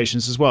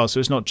publications as well. So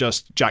it's not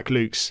just Jack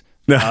Luke's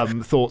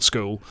thought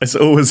school. It's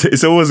always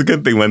a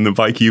good thing when the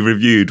bike you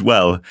reviewed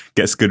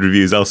gets good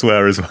reviews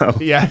elsewhere as well.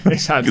 Yeah,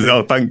 exactly.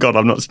 Oh, thank God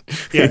I'm not.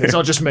 Yeah, it's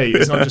not just me.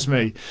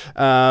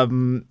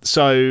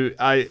 So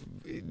I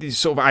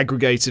sort of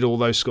aggregated all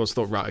those scores.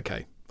 Thought, right,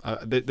 okay,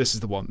 this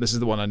is the one. This is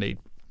the one I need.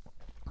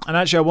 And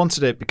actually, I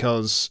wanted it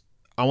because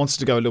I wanted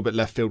to go a little bit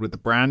left field with the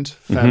brand.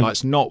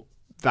 Fairlight's not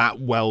that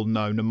well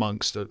known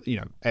amongst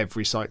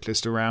every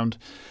cyclist around.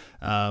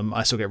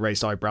 I still get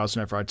raised eyebrows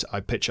whenever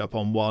I pitch up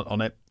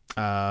on it.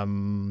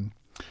 And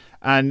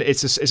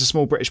it's a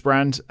small British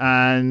brand,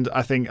 and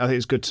I think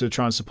it's good to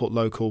try and support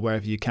local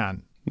wherever you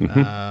can.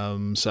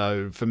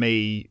 So for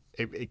me,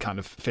 it kind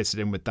of fitted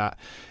in with that.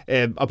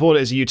 I bought it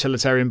as a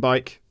utilitarian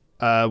bike.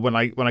 When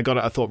I got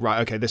it, I thought,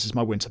 right, okay, this is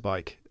my winter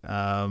bike.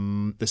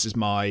 This is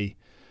my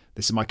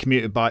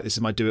commuter bike. This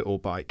is my do-it-all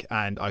bike,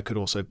 and I could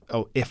also,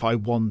 if I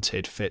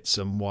wanted, fit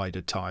some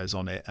wider tyres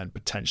on it and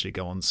potentially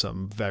go on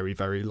some very,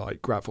 very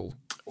light gravel.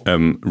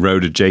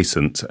 Road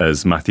adjacent,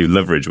 as Matthew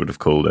Loveridge would have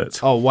called it.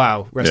 Oh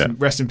wow!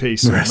 Rest in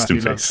peace,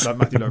 Matthew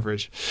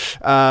Loveridge.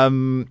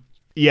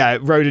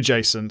 Road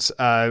adjacent.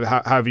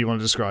 However you want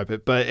to describe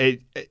it, but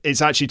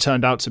it's actually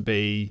turned out to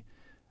be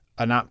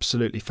an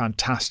absolutely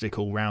fantastic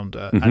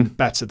all-rounder and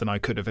better than I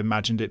could have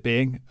imagined it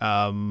being.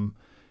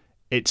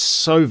 It's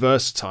so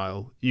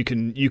versatile. You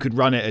could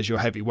run it as your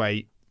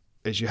heavyweight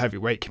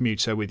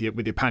commuter with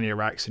your pannier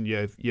racks and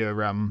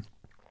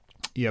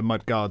your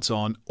mud guards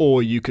on,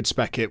 or you could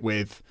spec it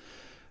with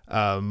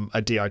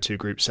a Di2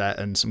 group set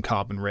and some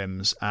carbon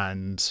rims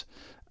and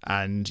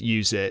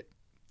use it.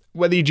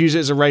 Whether you'd use it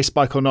as a race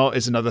bike or not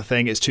is another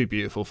thing. It's too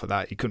beautiful for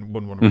that. You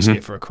wouldn't want to risk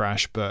it for a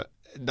crash, but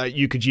that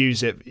you could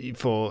use it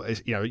for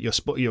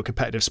your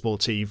competitive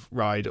sportive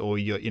ride, or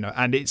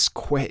and it's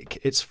quick,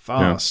 it's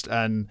fast,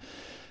 and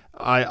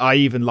I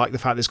even like the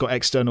fact that it's got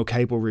external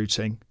cable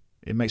routing.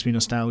 It makes me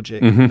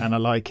nostalgic, and I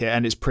like it,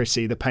 and it's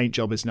pretty. The paint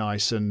job is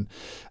nice, and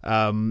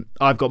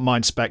I've got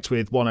mine spec'd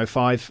with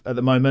 105 at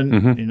the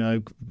moment. You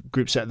know,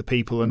 group set of the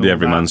people and all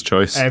everyman's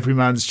choice.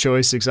 Everyman's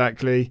choice,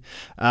 exactly.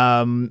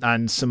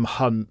 And some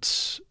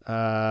Hunt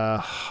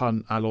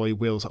alloy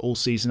wheels, all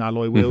season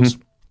alloy wheels.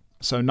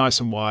 So nice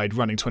and wide,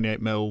 running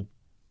 28mm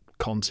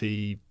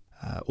Conti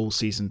all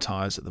season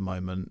tyres at the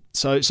moment.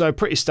 So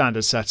pretty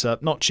standard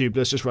setup, not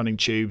tubeless, just running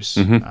tubes.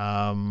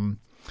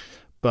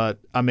 But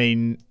I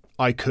mean,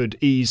 I could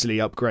easily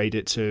upgrade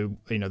it to,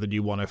 you know, the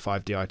new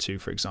 105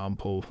 Di2, for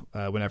example,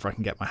 whenever I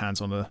can get my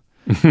hands on a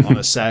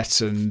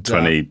set. And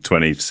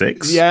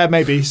 2026. Yeah,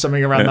 maybe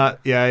something around that.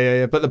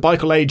 Yeah. But the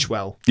bike will age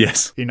well.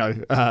 Yes. You know,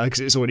 because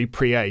it's already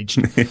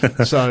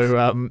pre-aged.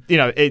 So, you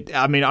know,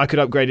 I mean, I could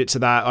upgrade it to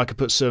that. I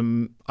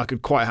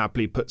could quite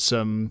happily put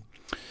some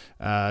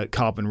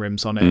carbon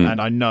rims on it,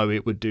 and I know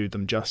it would do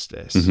them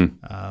justice. In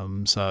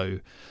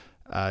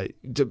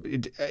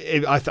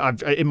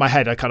my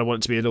head, I kind of want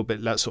it to be a little bit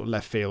sort of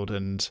left field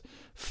and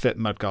fit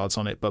mudguards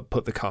on it, but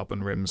put the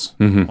carbon rims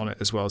on it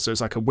as well. So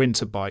it's like a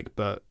winter bike,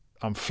 but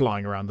I'm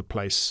flying around the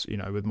place, you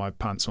know, with my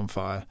pants on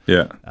fire.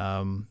 Yeah.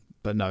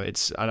 But no,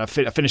 I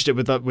finished it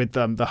with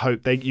the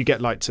Hope. You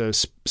get like to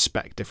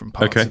spec different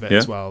parts of it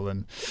as well,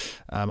 and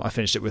I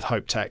finished it with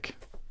Hope Tech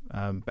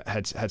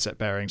headset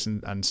bearings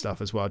and stuff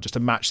as well, just to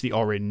match the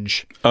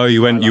orange. Oh,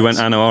 you went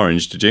Anno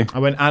Orange, did you? I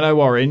went Anno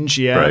Orange,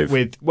 yeah.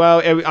 Brave.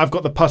 I've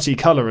got the putty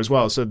colour as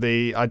well, so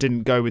I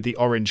didn't go with the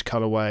orange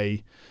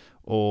colourway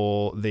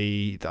or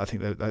the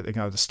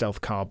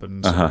Stealth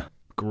Carbon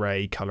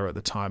grey colour at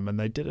the time, and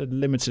they did a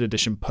limited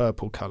edition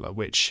purple colour,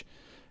 which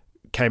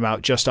came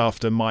out just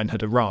after mine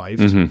had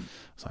arrived.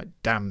 It's like,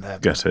 damn them.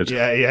 Gutted.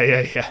 Yeah.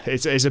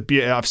 It's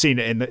I've seen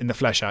it in the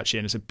flesh actually,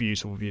 and it's a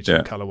beautiful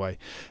colourway.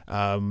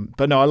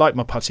 But no, I like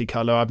my putty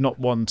colour. I'm not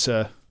one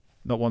to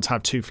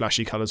have too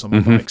flashy colours on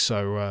my bike.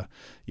 So a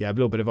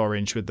little bit of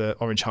orange with the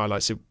orange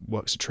highlights. It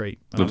works a treat.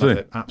 I love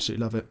it.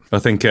 Absolutely love it. I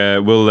think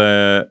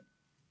I'll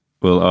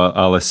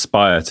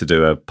aspire to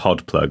do a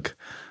pod plug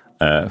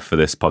for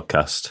this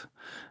podcast,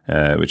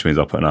 which means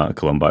I'll put an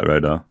article on Bike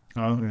Radar.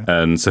 Oh, yeah.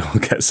 And so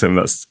we'll get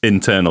that's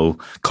internal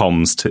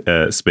comms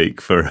to speak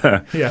for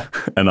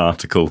an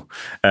article.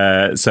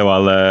 So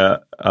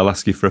I'll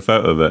ask you for a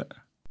photo of it.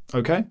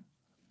 Okay.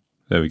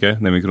 There we go.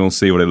 Then we can all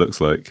see what it looks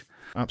like.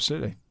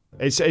 Absolutely.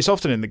 It's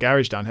often in the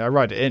garage down here. I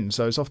ride it in,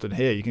 so it's often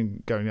here. You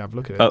can go and have a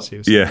look at it.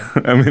 And see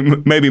I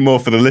mean, maybe more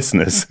for the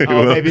listeners.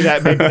 Maybe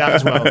that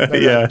as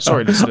well.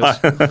 Sorry, listeners.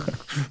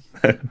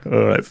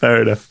 All right,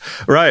 fair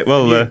enough. Right,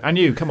 well... And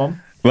you, come on.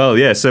 Well,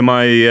 yeah, so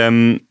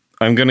my...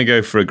 I'm going to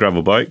go for a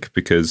gravel bike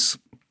because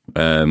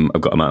I've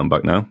got a mountain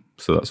bike now,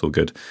 so that's all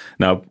good.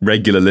 Now,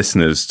 regular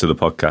listeners to the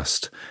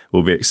podcast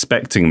will be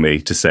expecting me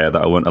to say that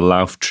I want a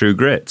Lauf True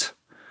Grit,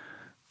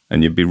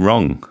 and you'd be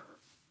wrong.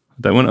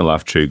 I don't want a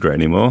Lauf True Grit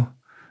anymore.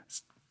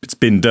 It's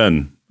been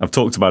done. I've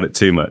talked about it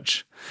too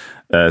much.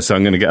 So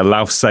I'm going to get a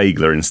Lauf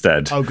Seigler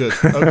instead. Oh, good.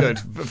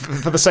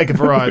 For the sake of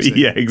variety.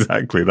 Yeah,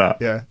 exactly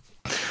that. Yeah.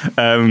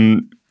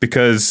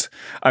 Because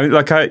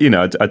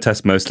I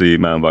test mostly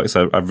mountain bikes.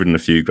 I've ridden a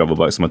few gravel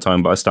bikes in my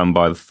time, but I stand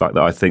by the fact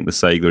that I think the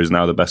Seigler is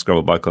now the best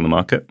gravel bike on the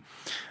market,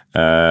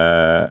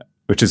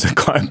 which is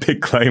quite a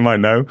big claim, I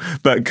know.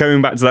 But coming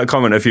back to that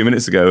comment a few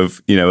minutes ago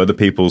of other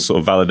people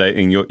sort of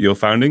validating your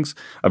foundings,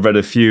 I've read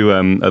a few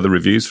other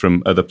reviews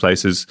from other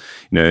places,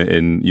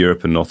 in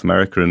Europe and North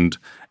America, and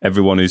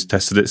everyone who's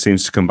tested it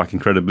seems to come back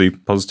incredibly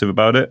positive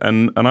about it,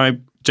 and I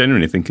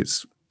genuinely think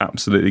it's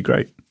absolutely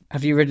great.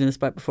 Have you ridden this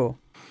bike before?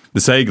 The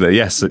Seigler,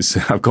 yes.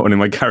 I've got one in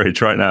my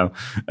garage right now,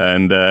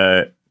 and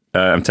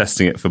I'm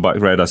testing it for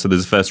Bike Radar. So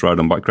there's a first ride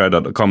on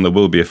bikeradar.com. There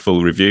will be a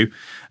full review.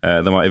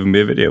 There might even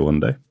be a video one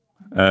day.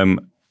 And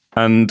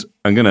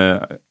I'm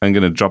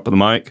gonna drop the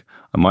mic.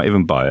 I might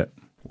even buy it.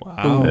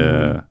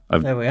 Wow.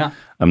 There we are.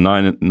 I'm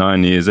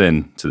 9 years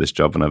in to this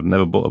job, and I've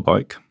never bought a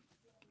bike.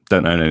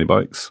 Don't own any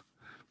bikes.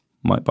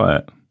 Might buy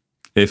it.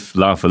 If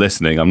Lauf are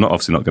listening, I'm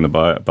obviously not going to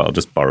buy it, but I'll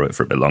just borrow it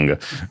for a bit longer.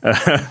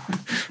 But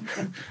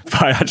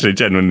I actually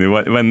genuinely,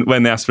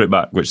 when they ask for it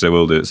back, which they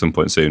will do at some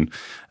point soon,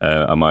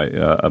 I might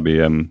ask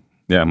them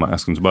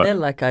to buy it. I feel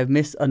like I've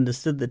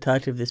misunderstood the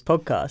title of this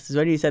podcast. Is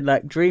when you said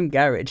like Dream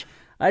Garage,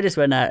 I just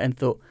went out and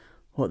thought,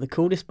 what the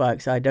coolest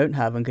bikes I don't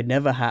have and could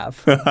never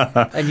have.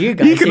 And you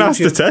guys, you can ask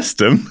to test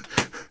them.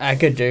 I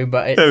could do,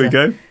 but there we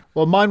go.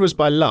 Well, mine was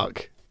by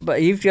luck.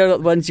 But you've got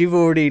the ones you've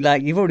already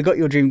got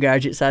your dream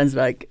garage. It sounds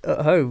like at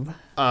home.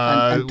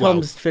 And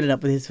Tom's filling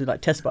up with his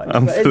test bikes.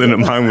 I'm filling up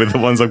mine with the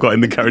ones I've got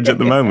in the garage at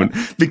the moment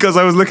because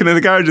I was looking at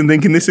the garage and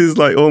thinking this is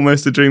like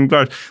almost a dream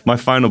garage. My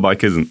final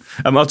bike isn't.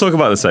 I'll talk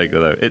about the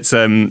Seigler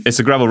though. It's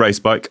a gravel race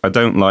bike. I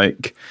don't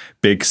like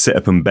big sit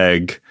up and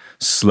beg,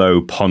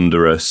 slow,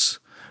 ponderous,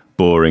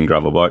 boring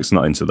gravel bikes.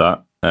 Not into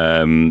that.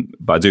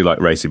 But I do like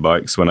racy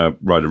bikes. When I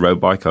ride a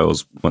road bike, I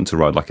always want to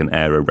ride like an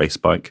aero race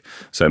bike.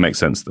 So it makes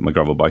sense that my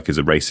gravel bike is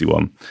a racy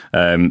one.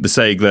 The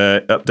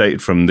Seigler updated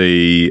from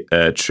the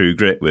True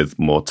Grit with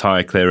more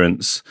tyre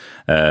clearance,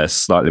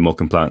 slightly more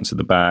compliance at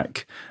the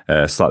back,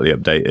 slightly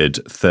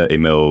updated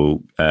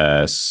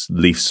 30mm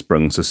leaf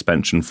sprung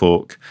suspension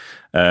fork.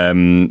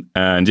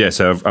 And yeah,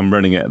 so I'm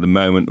running it at the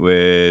moment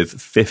with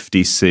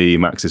 50C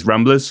Maxxis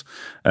Ramblers,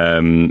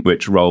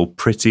 which roll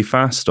pretty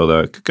fast,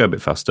 although it could go a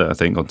bit faster, I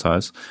think, on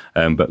tyres,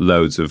 but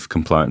loads of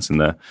compliance in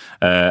there.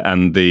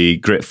 And the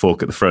grit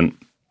fork at the front,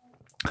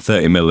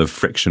 30 mil of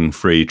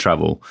friction-free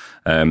travel.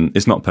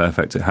 It's not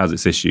perfect, it has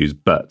its issues,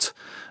 but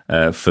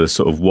for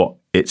sort of what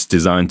it's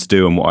designed to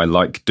do and what I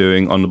like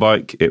doing on the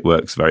bike, it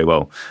works very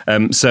well.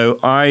 So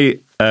I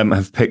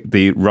have picked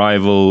the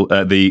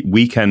the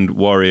Weekend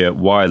Warrior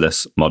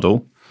wireless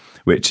model,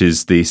 which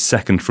is the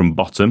second from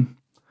bottom,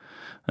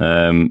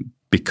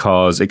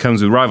 because it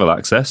comes with rival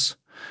access,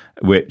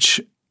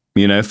 which,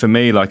 you know, for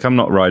me, like, I'm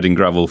not riding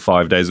gravel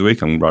 5 days a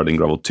week, I'm riding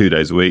gravel 2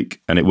 days a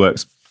week, and it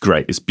works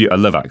great. I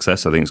love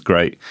access. I think it's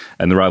great.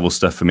 And the rival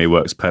stuff for me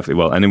works perfectly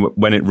well. And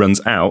when it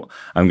runs out,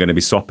 I'm going to be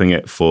swapping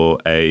it for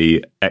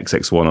a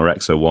XX1 or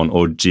XO1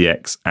 or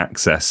GX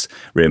Access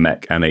rear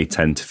mech and a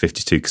 10 to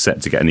 52 cassette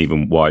to get an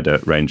even wider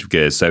range of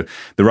gears. So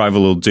the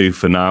rival will do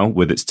for now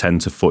with its 10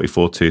 to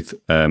 44 tooth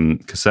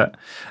cassette.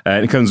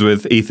 And it comes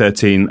with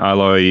E13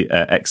 alloy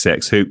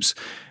XCX hoops,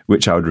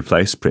 which I would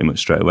replace pretty much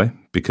straight away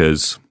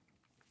because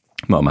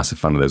I'm not a massive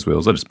fan of those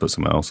wheels. I just put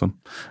something else on.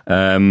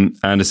 And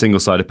a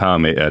single-sided power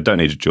meter. I don't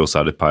need a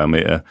dual-sided power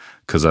meter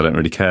because I don't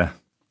really care.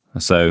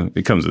 So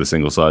it comes with a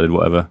single-sided,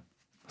 whatever.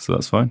 So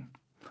that's fine.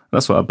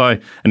 That's what I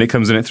buy. And it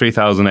comes in at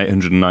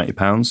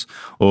 £3,890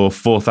 or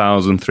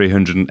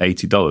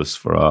 $4,380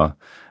 for our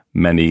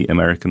many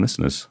American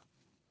listeners.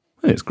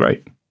 It's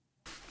great.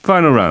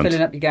 Final round.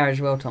 Filling up your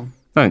garage well, Tom.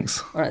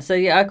 Thanks. All right, so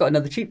yeah, I've got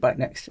another cheap bike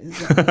next.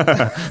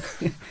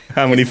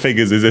 How many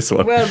figures is this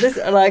one? Well, this,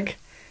 like...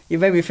 You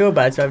made me feel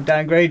bad, so I've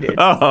downgraded.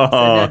 Oh,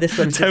 so no, this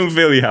one's don't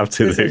feel you have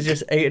to. This is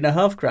just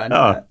 £8,500.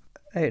 Oh.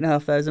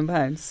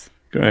 £8,500.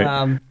 Great.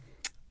 I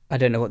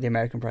don't know what the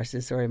American price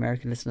is. Sorry,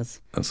 American listeners.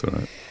 That's all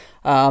right.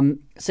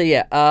 So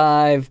yeah,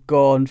 I've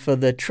gone for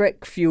the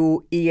Trek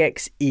Fuel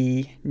EXE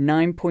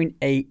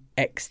 9.8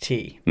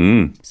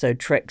 XT. So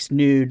Trek's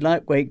new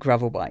lightweight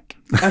gravel bike.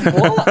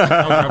 What?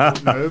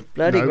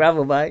 Bloody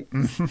gravel bike.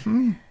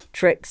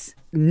 Trek's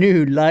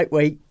new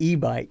lightweight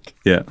e-bike.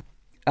 Yeah.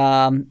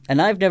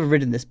 And I've never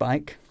ridden this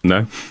bike.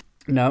 No.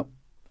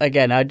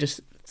 Again, I just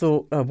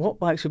thought, what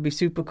bikes would be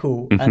super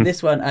cool? And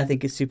this one I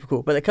think is super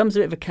cool. But there comes a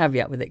bit of a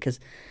caveat with it because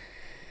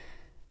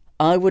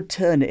I would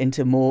turn it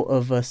into more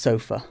of a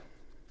sofa.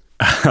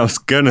 I was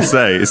going to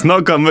say, it's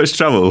not got much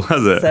travel,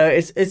 has it? So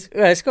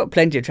it's got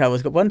plenty of travel.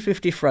 It's got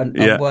 150 front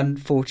and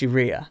 140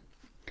 rear.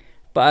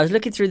 But I was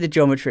looking through the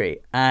geometry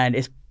and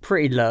it's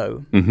pretty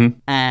low.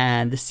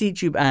 And the seat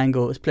tube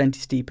angle is plenty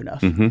steep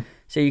enough.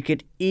 So you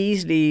could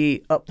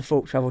easily up the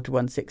fork travel to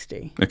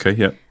 160. Okay,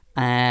 yeah.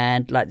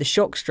 And like the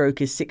shock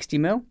stroke is 60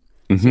 mil.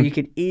 So you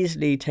could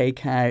easily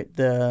take out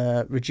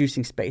the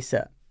reducing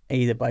spacer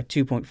either by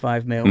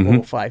 2.5 mil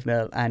or 5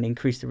 mil and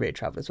increase the rear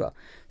travel as well.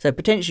 So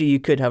potentially you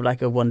could have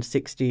like a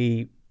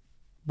 160,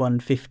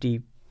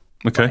 150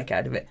 bike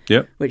out of it.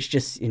 Yeah. Which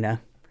just, you know,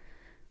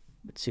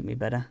 would suit me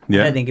better.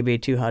 Yeah. I don't think it'd be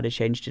too hard a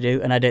change to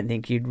do. And I don't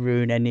think you'd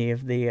ruin any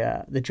of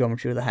the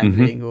geometry or the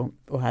handling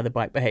or how the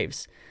bike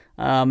behaves.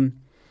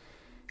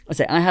 I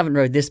say I haven't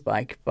rode this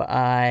bike, but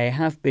I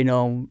have been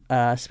on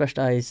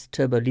Specialized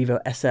Turbo Levo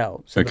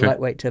SL, so the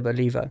lightweight Turbo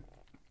Levo,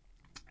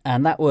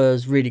 and that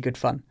was really good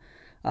fun.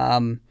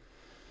 I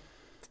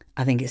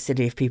think it's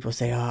silly if people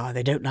say,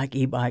 they don't like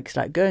e-bikes.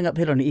 Like going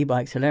uphill on an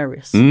e-bike's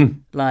hilarious.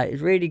 Like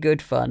it's really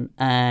good fun,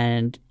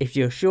 and if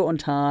you're short on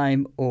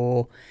time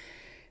or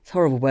it's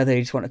horrible weather,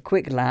 you just want a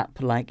quick lap,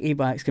 like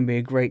e-bikes can be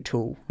a great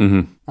tool.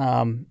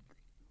 And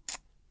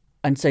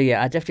so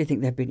yeah, I definitely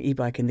think there'd be an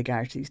e-bike in the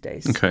garage these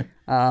days. Okay.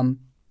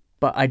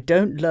 But I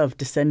don't love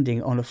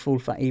descending on a full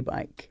fat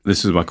e-bike.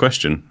 This is my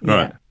question. Yeah.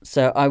 Right.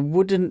 So I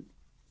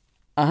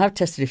have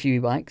tested a few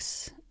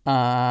e-bikes,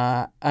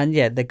 and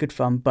yeah, they're good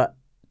fun, but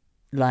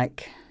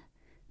like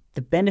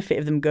the benefit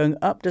of them going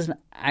up doesn't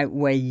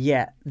outweigh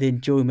yet the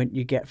enjoyment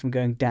you get from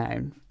going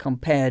down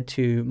compared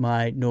to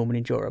my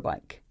normal enduro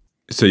bike.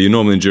 So your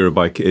normal enduro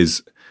bike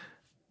is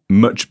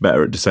much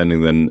better at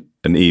descending than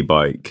an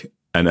e-bike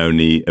and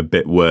only a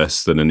bit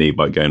worse than an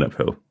e-bike going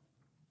uphill.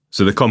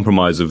 So the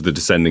compromise of the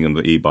descending on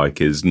the e-bike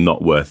is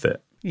not worth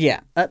it. Yeah,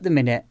 at the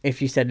minute, if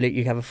you said, look,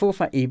 you have a full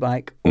fat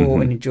e-bike or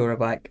an enduro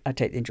bike, I'd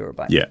take the enduro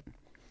bike. Yeah.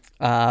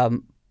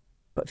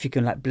 But if you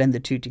can like blend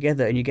the two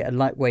together and you get a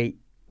lightweight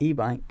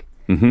e-bike,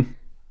 then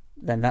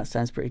that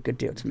sounds a pretty good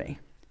deal to me.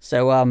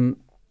 So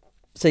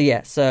say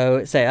at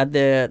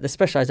the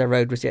Specialized I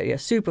rode was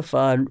super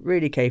fun,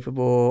 really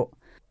capable,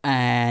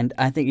 and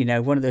I think, you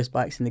know, one of those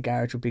bikes in the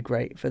garage would be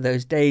great for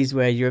those days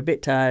where you're a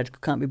bit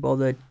tired, can't be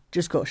bothered,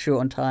 just got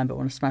short on time but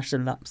want to smash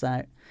some laps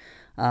out.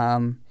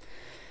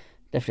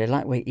 Definitely a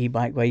lightweight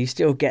e-bike where you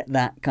still get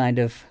that kind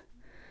of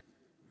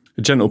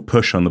a gentle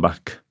push on the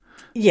back.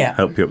 Yeah.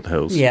 Help you up the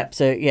hills. Yeah.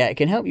 So yeah, it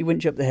can help you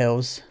winch up the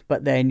hills,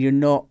 but then you're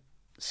not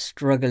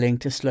struggling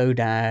to slow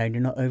down.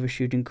 You're not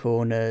overshooting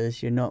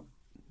corners. You're not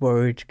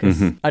worried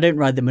because I don't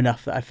ride them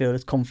enough that I feel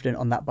as confident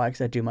on that bike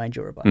as I do my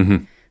enduro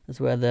bike. That's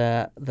where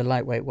the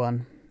lightweight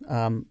one,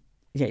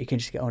 you can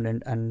just get on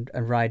and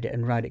ride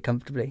it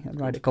comfortably and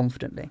ride it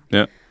confidently.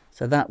 Yeah.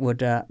 So that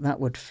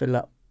would fill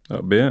up.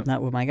 That'd be it.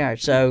 That would my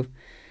garage. So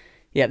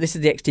yeah, this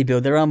is the XT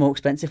build. There are more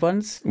expensive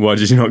ones. Why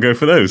did you not go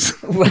for those?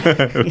 Were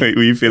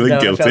you feeling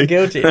guilty? I felt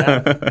guilty.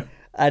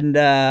 And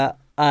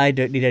I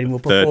don't need any more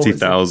performance.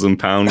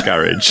 £30,000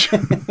 garage.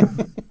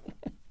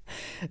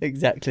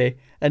 Exactly.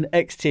 An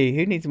XT.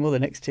 Who needs more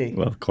than XT?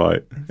 Well,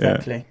 quite.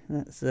 Exactly. Yeah.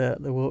 That's the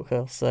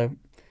workhorse.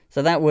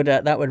 So that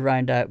would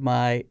round out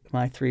my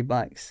 3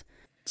 bikes.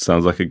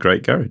 Sounds like a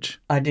great garage.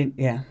 I didn't.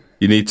 Yeah.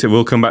 You need to.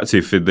 We'll come back to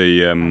you for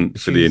the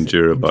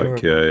Enduro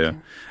bike. Yeah.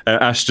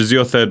 Ash, does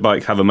your third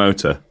bike have a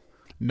motor?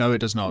 No, it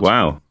does not.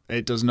 Wow.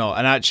 It does not.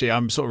 And actually,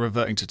 I'm sort of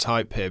reverting to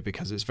type here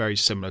because it's very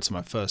similar to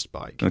my first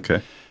bike.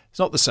 Okay. It's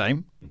not the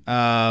same.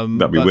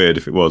 That'd be weird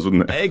if it was,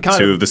 wouldn't it?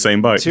 Two of the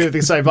same bike. Two of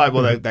the same bike.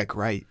 Well, they're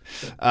great.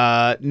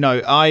 For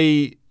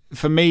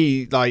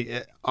me,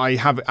 like I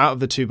have out of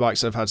the 2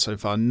 bikes I've had so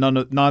far,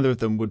 neither of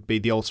them would be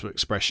the ultimate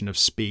expression of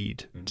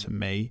speed to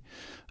me.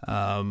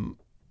 I'm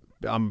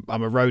a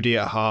roadie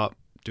at heart.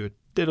 Do a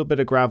little bit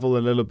of gravel, a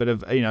little bit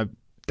of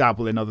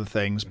dabble in other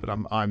things, but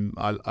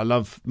I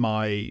love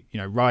my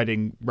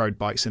riding road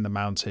bikes in the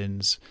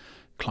mountains,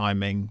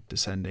 climbing,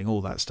 descending,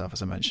 all that stuff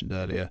as I mentioned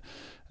earlier.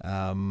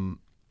 And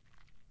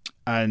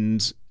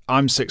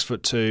I'm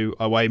 6'2",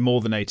 I weigh more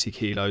than 80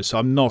 kilos, so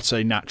I'm not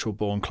a natural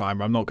born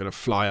climber. I'm not going to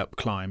fly up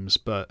climbs,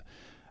 but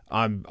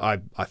I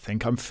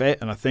think I'm fit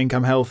and I think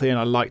I'm healthy and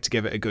I like to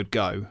give it a good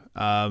go.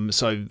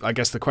 So I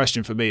guess the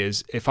question for me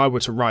is, if I were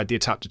to ride the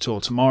Étape du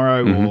Tour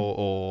tomorrow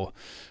or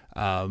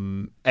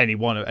any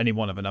one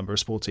of a number of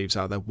sportives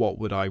out there, what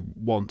would I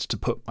want to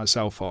put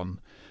myself on?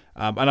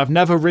 And I've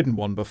never ridden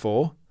one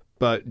before,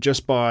 but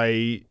just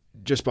by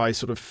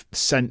sort of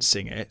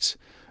sensing it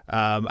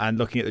and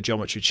looking at the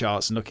geometry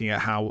charts and looking at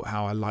how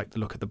I like the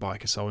look of the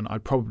bike and so on,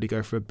 I'd probably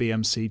go for a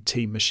BMC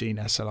Team Machine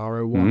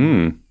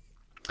SLR01.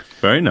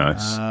 Very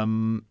nice.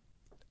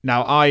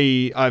 Now,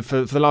 I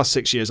for the last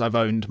 6 years, I've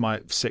owned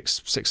my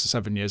 6 or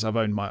 7 years.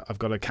 I've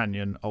got a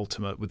Canyon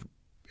Ultimate with.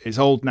 It's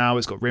old now.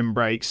 It's got rim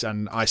brakes,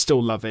 and I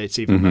still love it.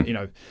 Even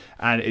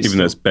and it's even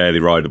though it's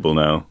barely rideable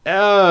now.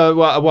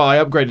 Well,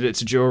 I upgraded it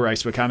to Dual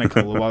Race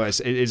mechanical. Well,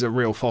 it is a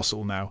real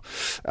fossil now.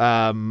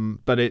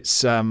 But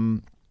it's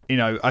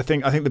I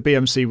think the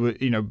BMC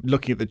would,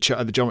 looking at the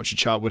geometry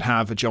chart, would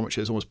have a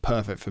geometry that's almost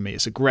perfect for me.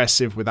 It's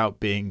aggressive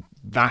without being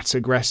that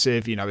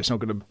aggressive. It's not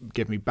going to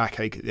give me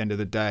backache at the end of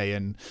the day,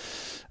 and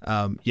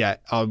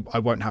I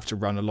won't have to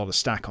run a lot of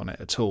stack on it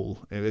at all.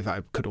 If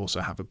I could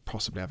also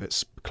possibly have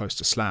it close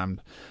to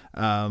slammed.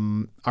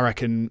 I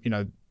reckon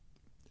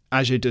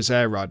Agile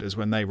Desert riders,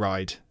 when they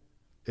ride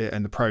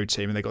in the pro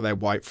team and they got their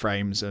white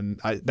frames, and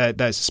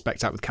there's a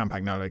spec-tac with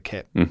Campagnolo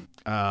kit,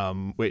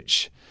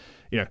 which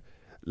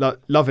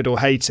love it or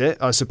hate it,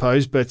 I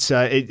suppose, but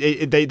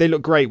they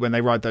look great when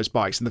they ride those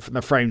bikes, and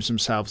the frames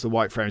themselves, the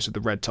white frames with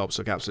the red tops,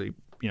 look absolutely,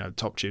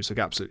 top tubes look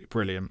absolutely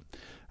brilliant.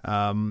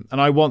 And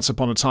I once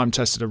upon a time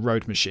tested a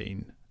Road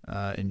Machine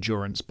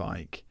endurance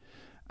bike,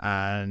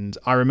 and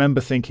I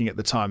remember thinking at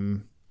the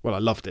time, well, I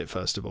loved it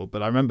first of all,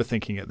 but I remember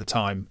thinking at the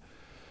time,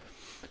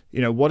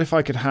 what if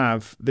I could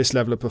have this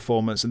level of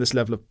performance and this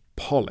level of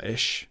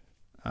polish,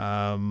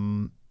 as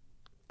an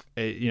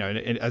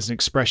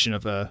expression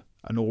of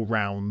an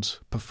all-round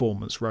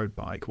performance road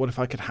bike? What if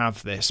I could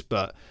have this,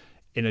 but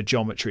in a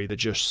geometry that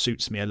just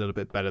suits me a little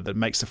bit better, that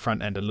makes the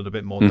front end a little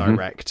bit more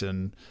direct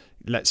and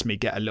lets me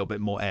get a little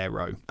bit more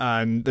aero?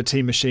 And the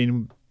Team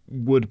Machine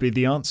would be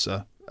the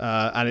answer,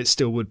 and it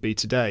still would be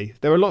today.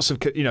 There are lots of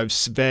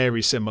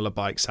very similar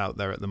bikes out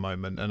there at the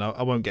moment, and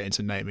I won't get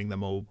into naming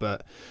them all,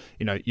 but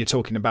you're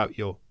talking about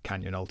your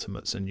Canyon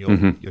Ultimates and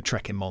your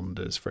Trek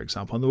Mondas, for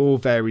example, and they're all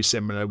very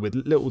similar with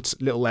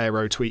little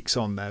aero tweaks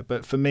on there.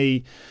 But for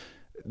me,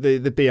 the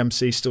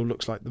BMC still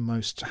looks like the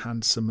most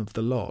handsome of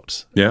the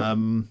lot. Yeah.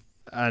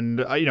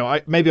 And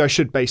maybe I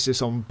should base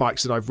this on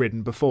bikes that I've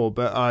ridden before,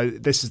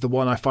 but this is the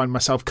one I find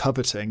myself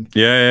coveting.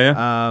 Yeah.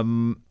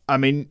 I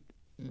mean,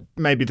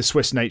 maybe the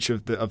Swiss nature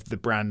of the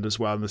brand as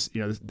well,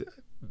 and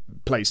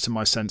plays to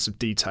my sense of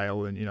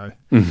detail and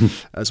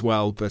as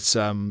well. But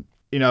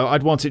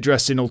I'd want it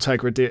dressed in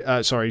Ultegra,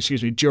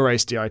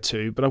 Dura-Ace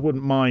Di2, but I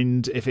wouldn't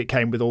mind if it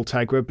came with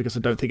Ultegra, because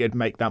I don't think it'd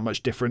make that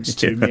much difference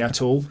to me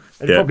at all.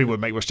 It probably wouldn't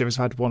make much difference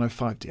if I had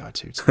 105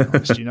 Di2, to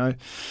be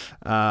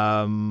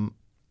honest,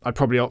 I'd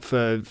probably opt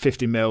for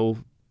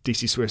 50mm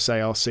DC Swiss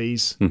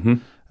ARCs, the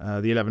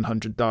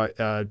 1100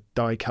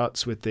 die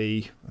cuts with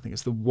I think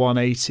it's the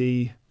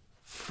 180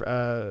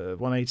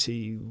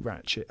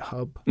 ratchet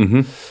hub,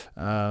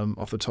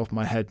 off the top of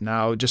my head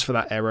now, just for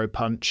that aero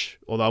punch.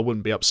 Although I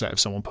wouldn't be upset if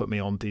someone put me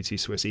on DT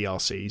Swiss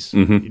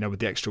ERCs, with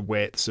the extra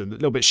widths and a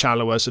little bit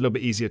shallower, so a little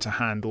bit easier to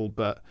handle,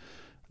 but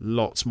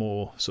lots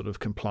more sort of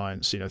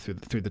compliance,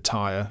 through the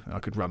tyre. I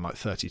could run like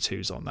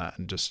 32s on that,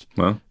 and just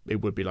it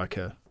would be like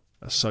a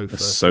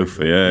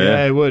sofa.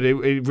 Yeah, it would.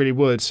 It really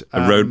would.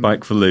 A road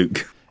bike for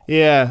Luke.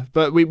 Yeah,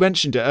 but we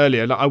mentioned it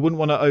earlier. Like, I wouldn't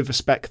want to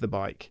overspec the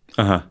bike.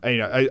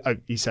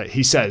 He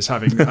says,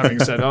 having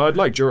said, I'd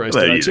like Dura-Ace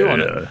Di2 on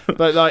it.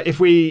 But like, if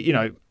we,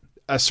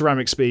 a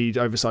ceramic speed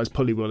oversized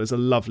pulley wheel is a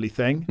lovely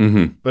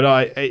thing,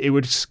 but it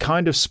would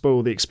kind of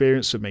spoil the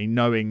experience for me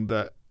knowing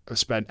that I've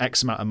spent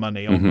X amount of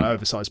money on my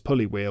oversized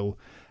pulley wheel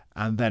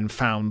and then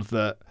found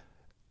that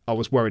I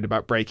was worried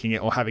about breaking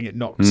it or having it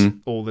knocked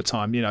all the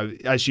time. You know,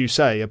 as you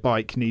say, a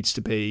bike needs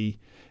to be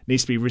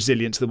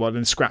resilient to the world,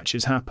 and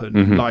scratches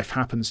happen. Life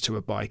happens to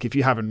a bike. It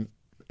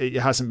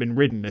hasn't been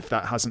ridden if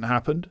that hasn't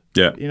happened.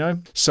 Yeah. You know?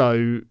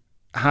 So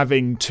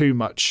having too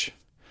much,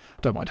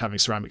 I don't mind having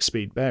ceramic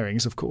speed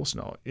bearings, of course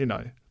not, you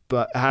know,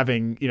 but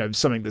having, you know,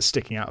 something that's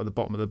sticking out of the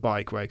bottom of the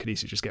bike where it could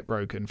easily just get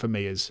broken, for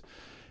me is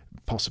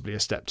possibly a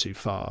step too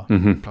far.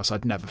 Plus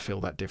I'd never feel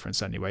that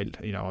difference anyway.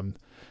 You know, I'm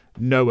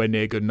nowhere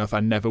near good enough. I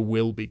never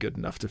will be good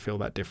enough to feel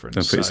that difference.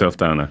 Don't put yourself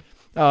down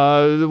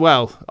now.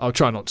 Well, I'll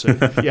try not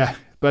to. Yeah.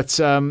 But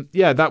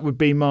that would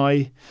be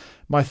my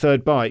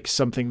third bike,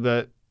 something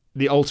that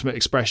the ultimate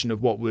expression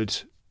of what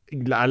would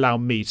allow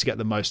me to get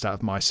the most out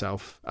of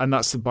myself. And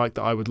that's the bike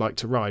that I would like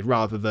to ride,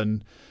 rather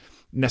than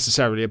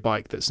necessarily a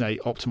bike that's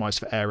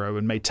optimized for aero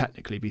and may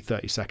technically be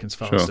 30 seconds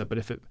faster. Sure. But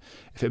if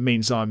it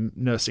means I'm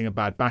nursing a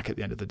bad back at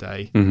the end of the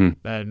day,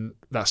 then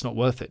that's not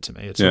worth it to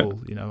me at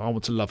all. You know, I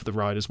want to love the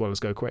ride as well as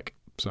go quick.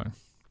 So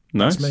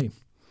Nice. that's me.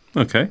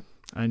 Okay.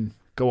 And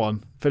go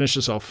on, finish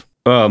us off.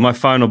 My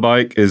final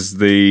bike is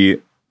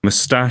the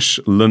Moustache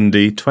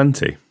Lundy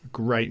 20.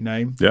 Great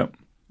name. Yep.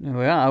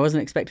 Well, I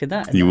wasn't expecting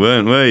that. You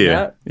weren't, were you?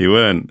 No. You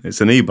weren't.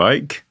 It's an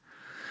e-bike,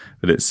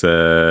 but it's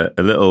a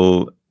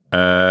little,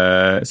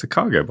 it's a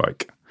cargo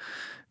bike,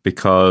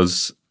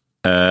 because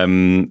I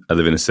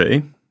live in a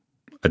city.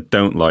 I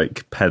don't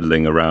like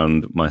pedalling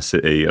around my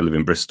city. I live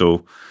in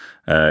Bristol.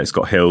 It's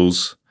got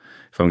hills.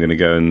 If I'm going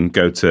to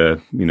go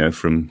to, you know,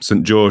 from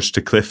St George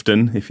to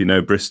Clifton, if you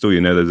know Bristol,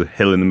 you know there's a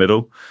hill in the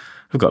middle.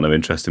 I've got no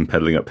interest in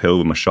pedalling uphill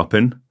with my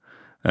shopping.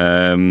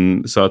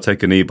 So I'll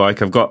take an e-bike.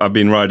 I've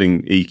been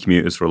riding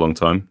e-commuters for a long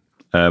time,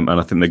 and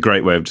I think they're a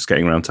great way of just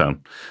getting around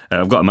town.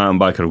 I've got a mountain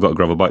bike and I've got a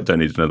gravel bike. Don't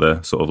need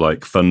another sort of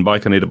like fun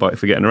bike. I need a bike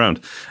for getting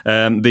around.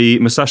 The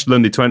Moustache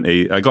Lundy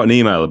 20, I got an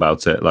email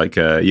about it like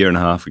a year and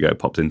a half ago. It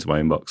popped into my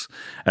inbox,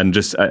 and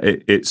just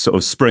it sort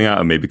of sprang out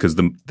of me because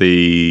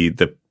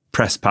the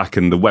press pack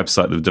and the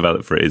website they've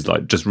developed for it is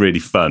like just really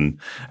fun.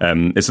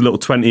 It's a little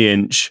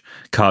 20-inch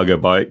cargo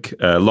bike,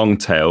 long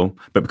tail,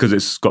 but because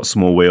it's got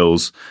small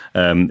wheels,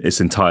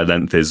 its entire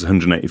length is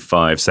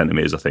 185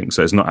 centimeters, I think.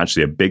 So it's not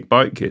actually a big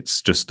bike.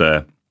 It's just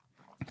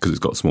because it's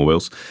got small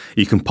wheels.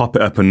 You can pop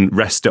it up and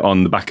rest it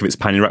on the back of its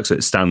pannier rack so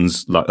it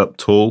stands like up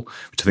tall,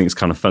 which I think is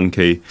kind of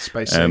funky.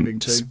 Space saving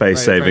too.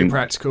 Space saving. Very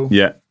practical.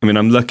 Yeah. I mean,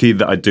 I'm lucky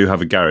that I do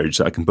have a garage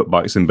that I can put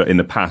bikes in, but in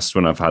the past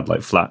when I've had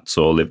like flats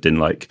or lived in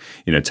like,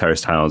 you know,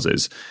 terraced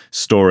houses,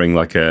 storing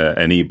like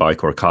an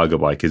e-bike or a cargo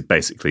bike is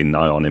basically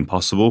nigh on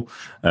impossible.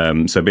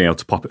 So being able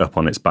to pop it up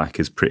on its back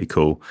is pretty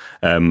cool.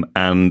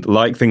 And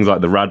like things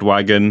like the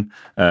Radwagon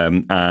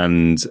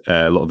and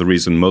a lot of the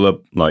Reason Muller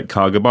like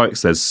cargo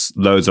bikes, there's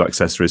loads of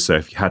accessories. So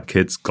if you had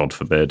kids, God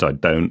forbid, I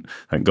don't,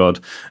 thank God,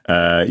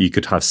 you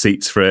could have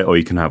seats for it, or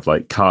you can have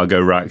like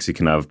cargo racks, you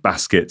can have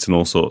baskets and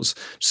all sorts.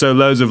 So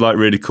loads of like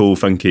really cool,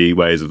 funky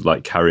ways of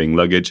like carrying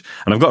luggage.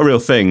 And I've got a real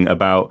thing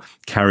about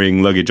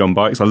carrying luggage on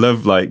bikes. I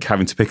love like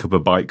having to pick up a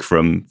bike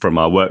from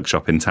our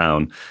workshop in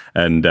town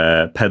and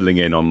pedaling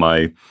in on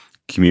my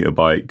commuter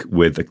bike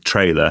with a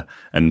trailer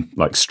and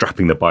like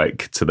strapping the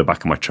bike to the back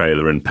of my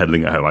trailer and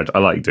pedaling at home. I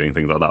like doing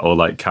things like that, or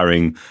like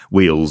carrying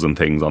wheels and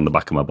things on the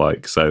back of my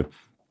bike. So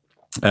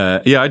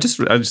I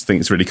just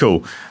think it's really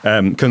cool.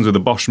 Comes with a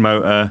Bosch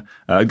motor.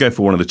 I'd go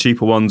for one of the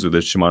cheaper ones with a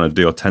Shimano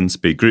Dior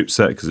 10-speed group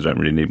set because I don't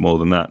really need more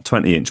than that.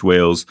 20-inch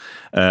wheels,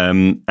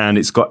 and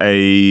it's got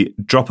a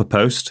dropper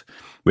post,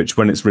 which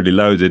when it's really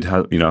loaded,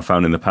 I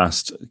found in the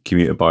past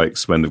commuter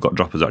bikes when they've got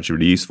droppers are actually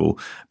really useful.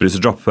 But it's a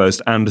dropper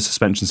post and a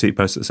suspension seat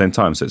post at the same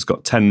time, so it's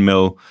got 10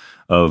 mil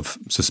of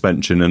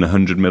suspension and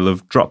 100 mil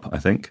of drop, I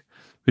think,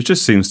 which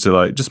just seems to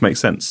like just make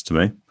sense to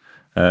me.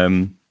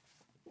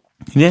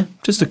 Yeah,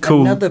 just a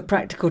cool... Another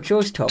practical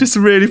choice, Tom. Just a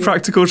really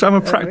practical... I'm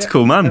a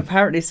practical man.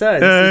 Apparently so.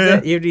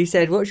 This is it. You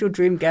said, what's your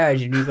dream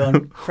garage? And you've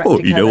gone,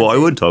 practicality. You know what I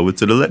would? I would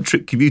an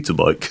electric commuter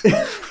bike.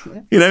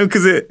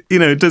 Because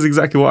it does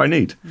exactly what I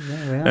need.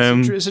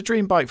 It's a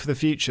dream bike for the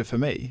future for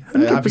me.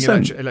 Having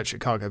an electric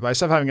cargo bike.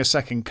 Instead of having a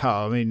second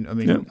car, I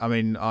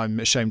mean, I'm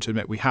ashamed to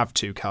admit we have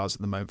two cars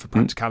at the moment for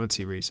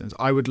practicality reasons.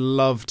 I would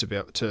love to be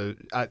able to...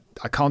 I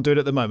can't do it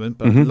at the moment,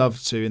 but I'd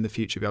love to in the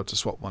future be able to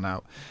swap one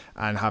out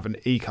and have an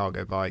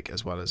e-cargo bike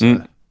as well as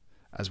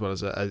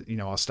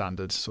our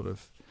standard sort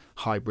of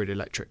hybrid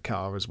electric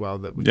car as well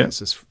that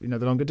gets us the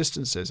longer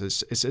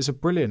distances. It's a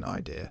brilliant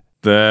idea.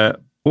 They're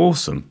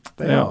awesome.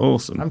 They are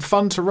awesome and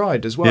fun to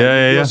ride as well.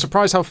 You're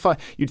surprised how fun.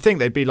 You'd think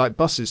they'd be like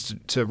buses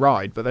to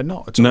ride, but they're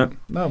not at all.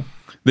 No.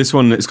 This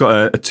one, it's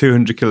got a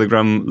 200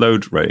 kilogram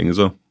load rating as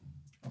well.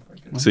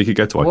 So you could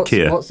go to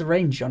IKEA. What's the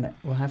range on it?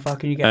 Well, how far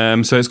can you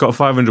get? So it's got a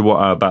 500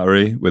 watt hour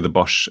battery with a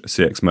Bosch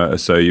CX motor.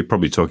 So you're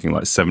probably talking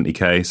like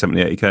 70k,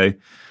 80k.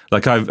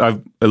 Like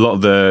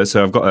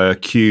I've got a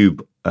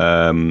Cube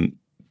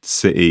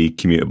City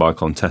commuter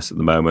bike on test at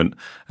the moment.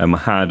 I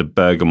had a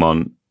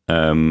Bergamont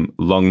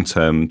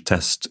long-term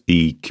test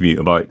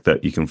e-commuter bike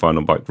that you can find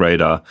on Bike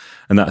Radar,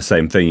 and that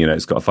same thing, you know,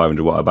 it's got a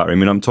 500 watt battery. I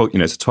mean, I'm talking, you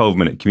know, it's a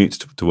 12-minute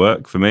commute to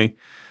work for me.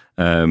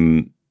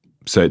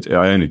 So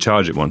I only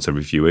charge it once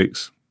every few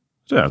weeks.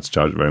 I don't have to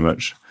charge it very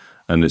much.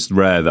 And it's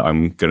rare that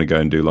I'm going to go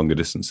and do longer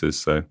distances,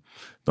 so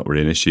not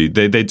really an issue.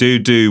 They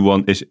do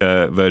want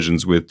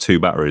versions with 2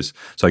 batteries.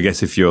 So I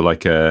guess if you're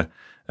like a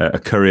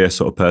courier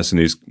sort of person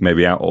who's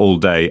maybe out all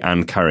day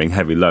and carrying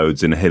heavy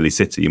loads in a hilly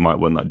city, you might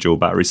want that dual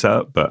battery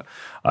setup. But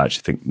I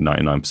actually think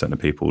 99% of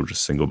people will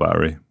just single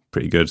battery.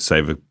 Pretty good.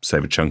 Save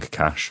a chunk of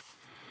cash.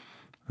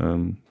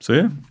 So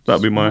yeah,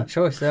 that'd be my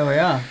choice. There we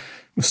are.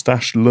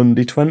 Moustache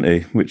Lundy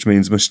 20, which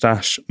means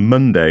Moustache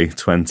Monday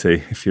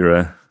 20 if you're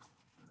a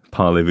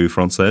parlez-vous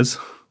française.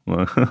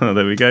 Well,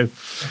 there we go.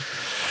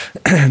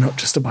 Not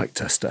just a bike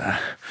tester.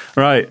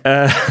 Right,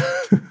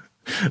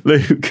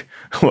 Luke,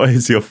 what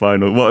is your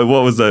final? What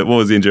was the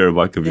enduro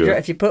bike of yours?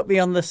 If you put me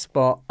on the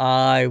spot,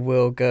 I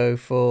will go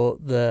for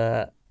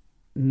the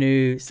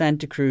new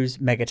Santa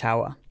Cruz Mega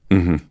Tower,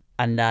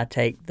 and I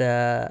take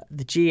the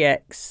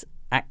GX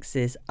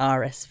Axis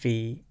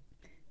RSV.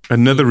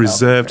 Another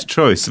reserved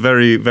choice.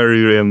 Very,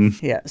 very.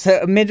 Yeah, so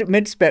a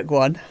mid spec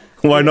one.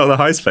 Why not the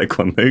high spec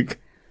one, Luke?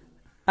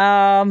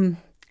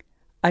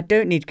 I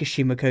don't need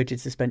Kashima coated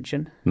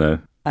suspension. No.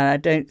 And I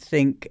don't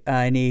think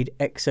I need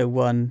Exo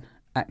 1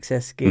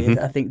 access gears.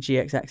 I think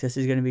GX Access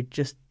is going to be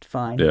just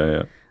fine.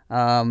 Yeah.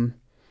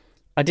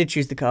 I did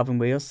choose the carbon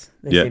wheels.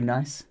 They seem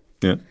nice.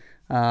 Yeah.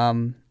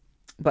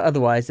 But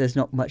otherwise, there's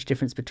not much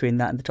difference between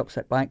that and the top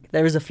spec bike.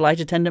 There is a flight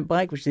attendant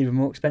bike, which is even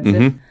more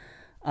expensive.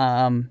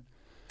 But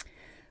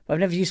I've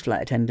never used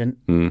flight attendant.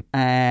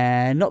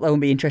 And not that I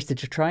wouldn't be interested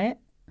to try it,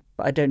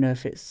 but I don't know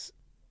if it's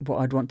what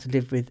I'd want to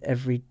live with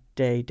every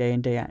day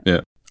in, day out.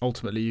 Yeah.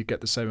 Ultimately, you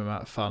get the same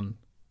amount of fun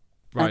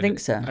riding, I think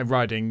so.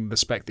 Riding the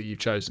spec that you've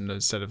chosen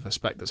instead of a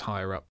spec that's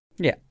higher up.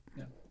 Yeah.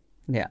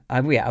 I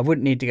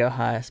wouldn't need to go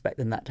higher spec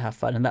than that to have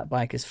fun, and that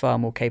bike is far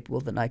more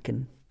capable than I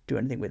can do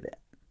anything with it.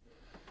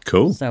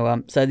 Cool. So I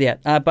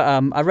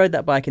rode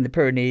that bike in the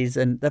Pyrenees,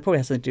 and that probably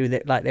has something to do with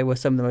it. Like, they were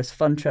some of the most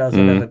fun trails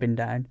I've ever been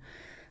down,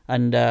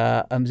 and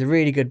it was a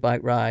really good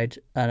bike ride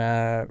and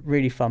a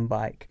really fun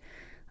bike,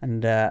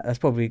 and that's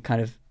probably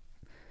kind of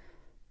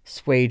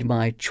swayed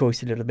my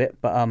choice a little bit.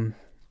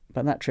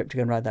 But that trip to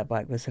go and ride that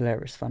bike was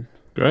hilarious fun.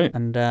 Great.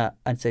 And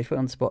I'd say if we're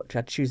on the spot,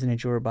 I'd choose an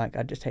enduro bike.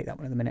 I'd just take that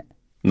one at the minute.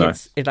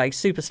 Nice. It's like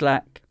super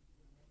slack,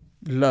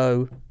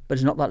 low, but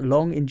it's not that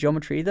long in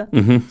geometry either.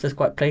 So it's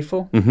quite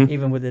playful,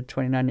 even with the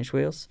 29-inch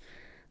wheels.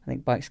 I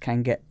think bikes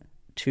can get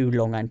too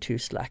long and too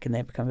slack, and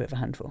they become a bit of a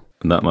handful.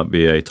 And that might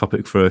be a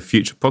topic for a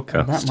future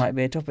podcast. That might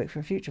be a topic for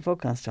a future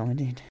podcast, Tom,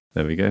 indeed.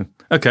 There we go.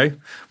 Okay.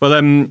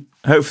 Well,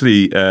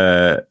 hopefully,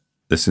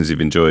 listeners, you've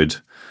enjoyed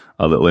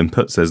our little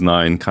inputs. There's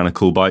 9 kind of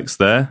cool bikes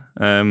there.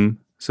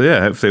 So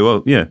yeah, hopefully,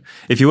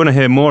 if you want to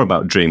hear more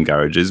about Dream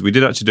Garages, we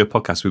did actually do a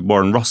podcast with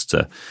Warren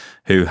Roster,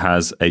 who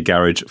has a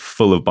garage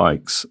full of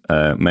bikes,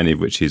 many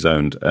of which he's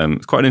owned.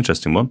 It's quite an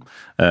interesting one.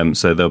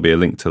 So there'll be a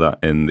link to that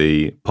in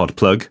the pod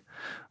plug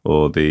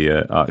or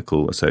the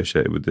article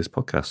associated with this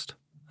podcast.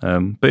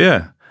 But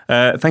yeah,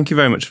 thank you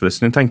very much for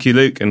listening. Thank you,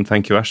 Luke, and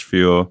thank you, Ash, for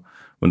your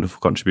wonderful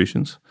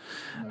contributions.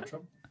 No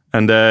trouble.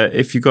 And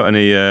if you've got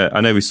any,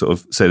 I know we sort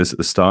of say this at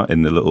the start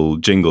in the little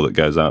jingle that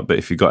goes out, but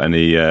if you've got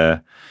any,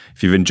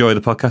 if you've enjoyed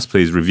the podcast,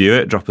 please review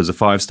it. Drop us a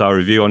 5-star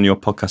review on your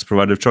podcast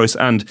provider of choice.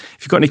 And if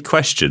you've got any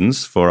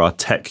questions for our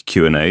tech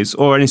Q&As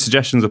or any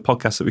suggestions of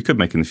podcasts that we could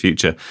make in the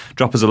future,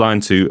 drop us a line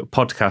to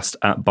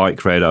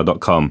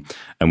podcast@bikeradar.com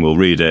and we'll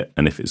read it.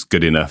 And if it's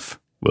good enough,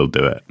 we'll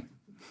do it.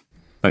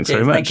 Thanks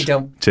very much. Thank you,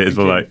 Tom. Cheers.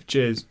 Bye-bye.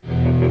 Cheers.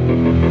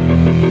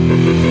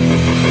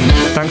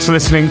 Thanks for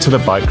listening to the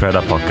Bike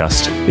Radar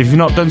podcast. If you've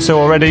not done so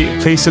already,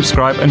 please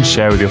subscribe and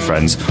share with your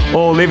friends,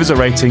 or leave us a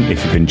rating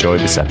if you've enjoyed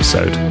this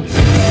episode.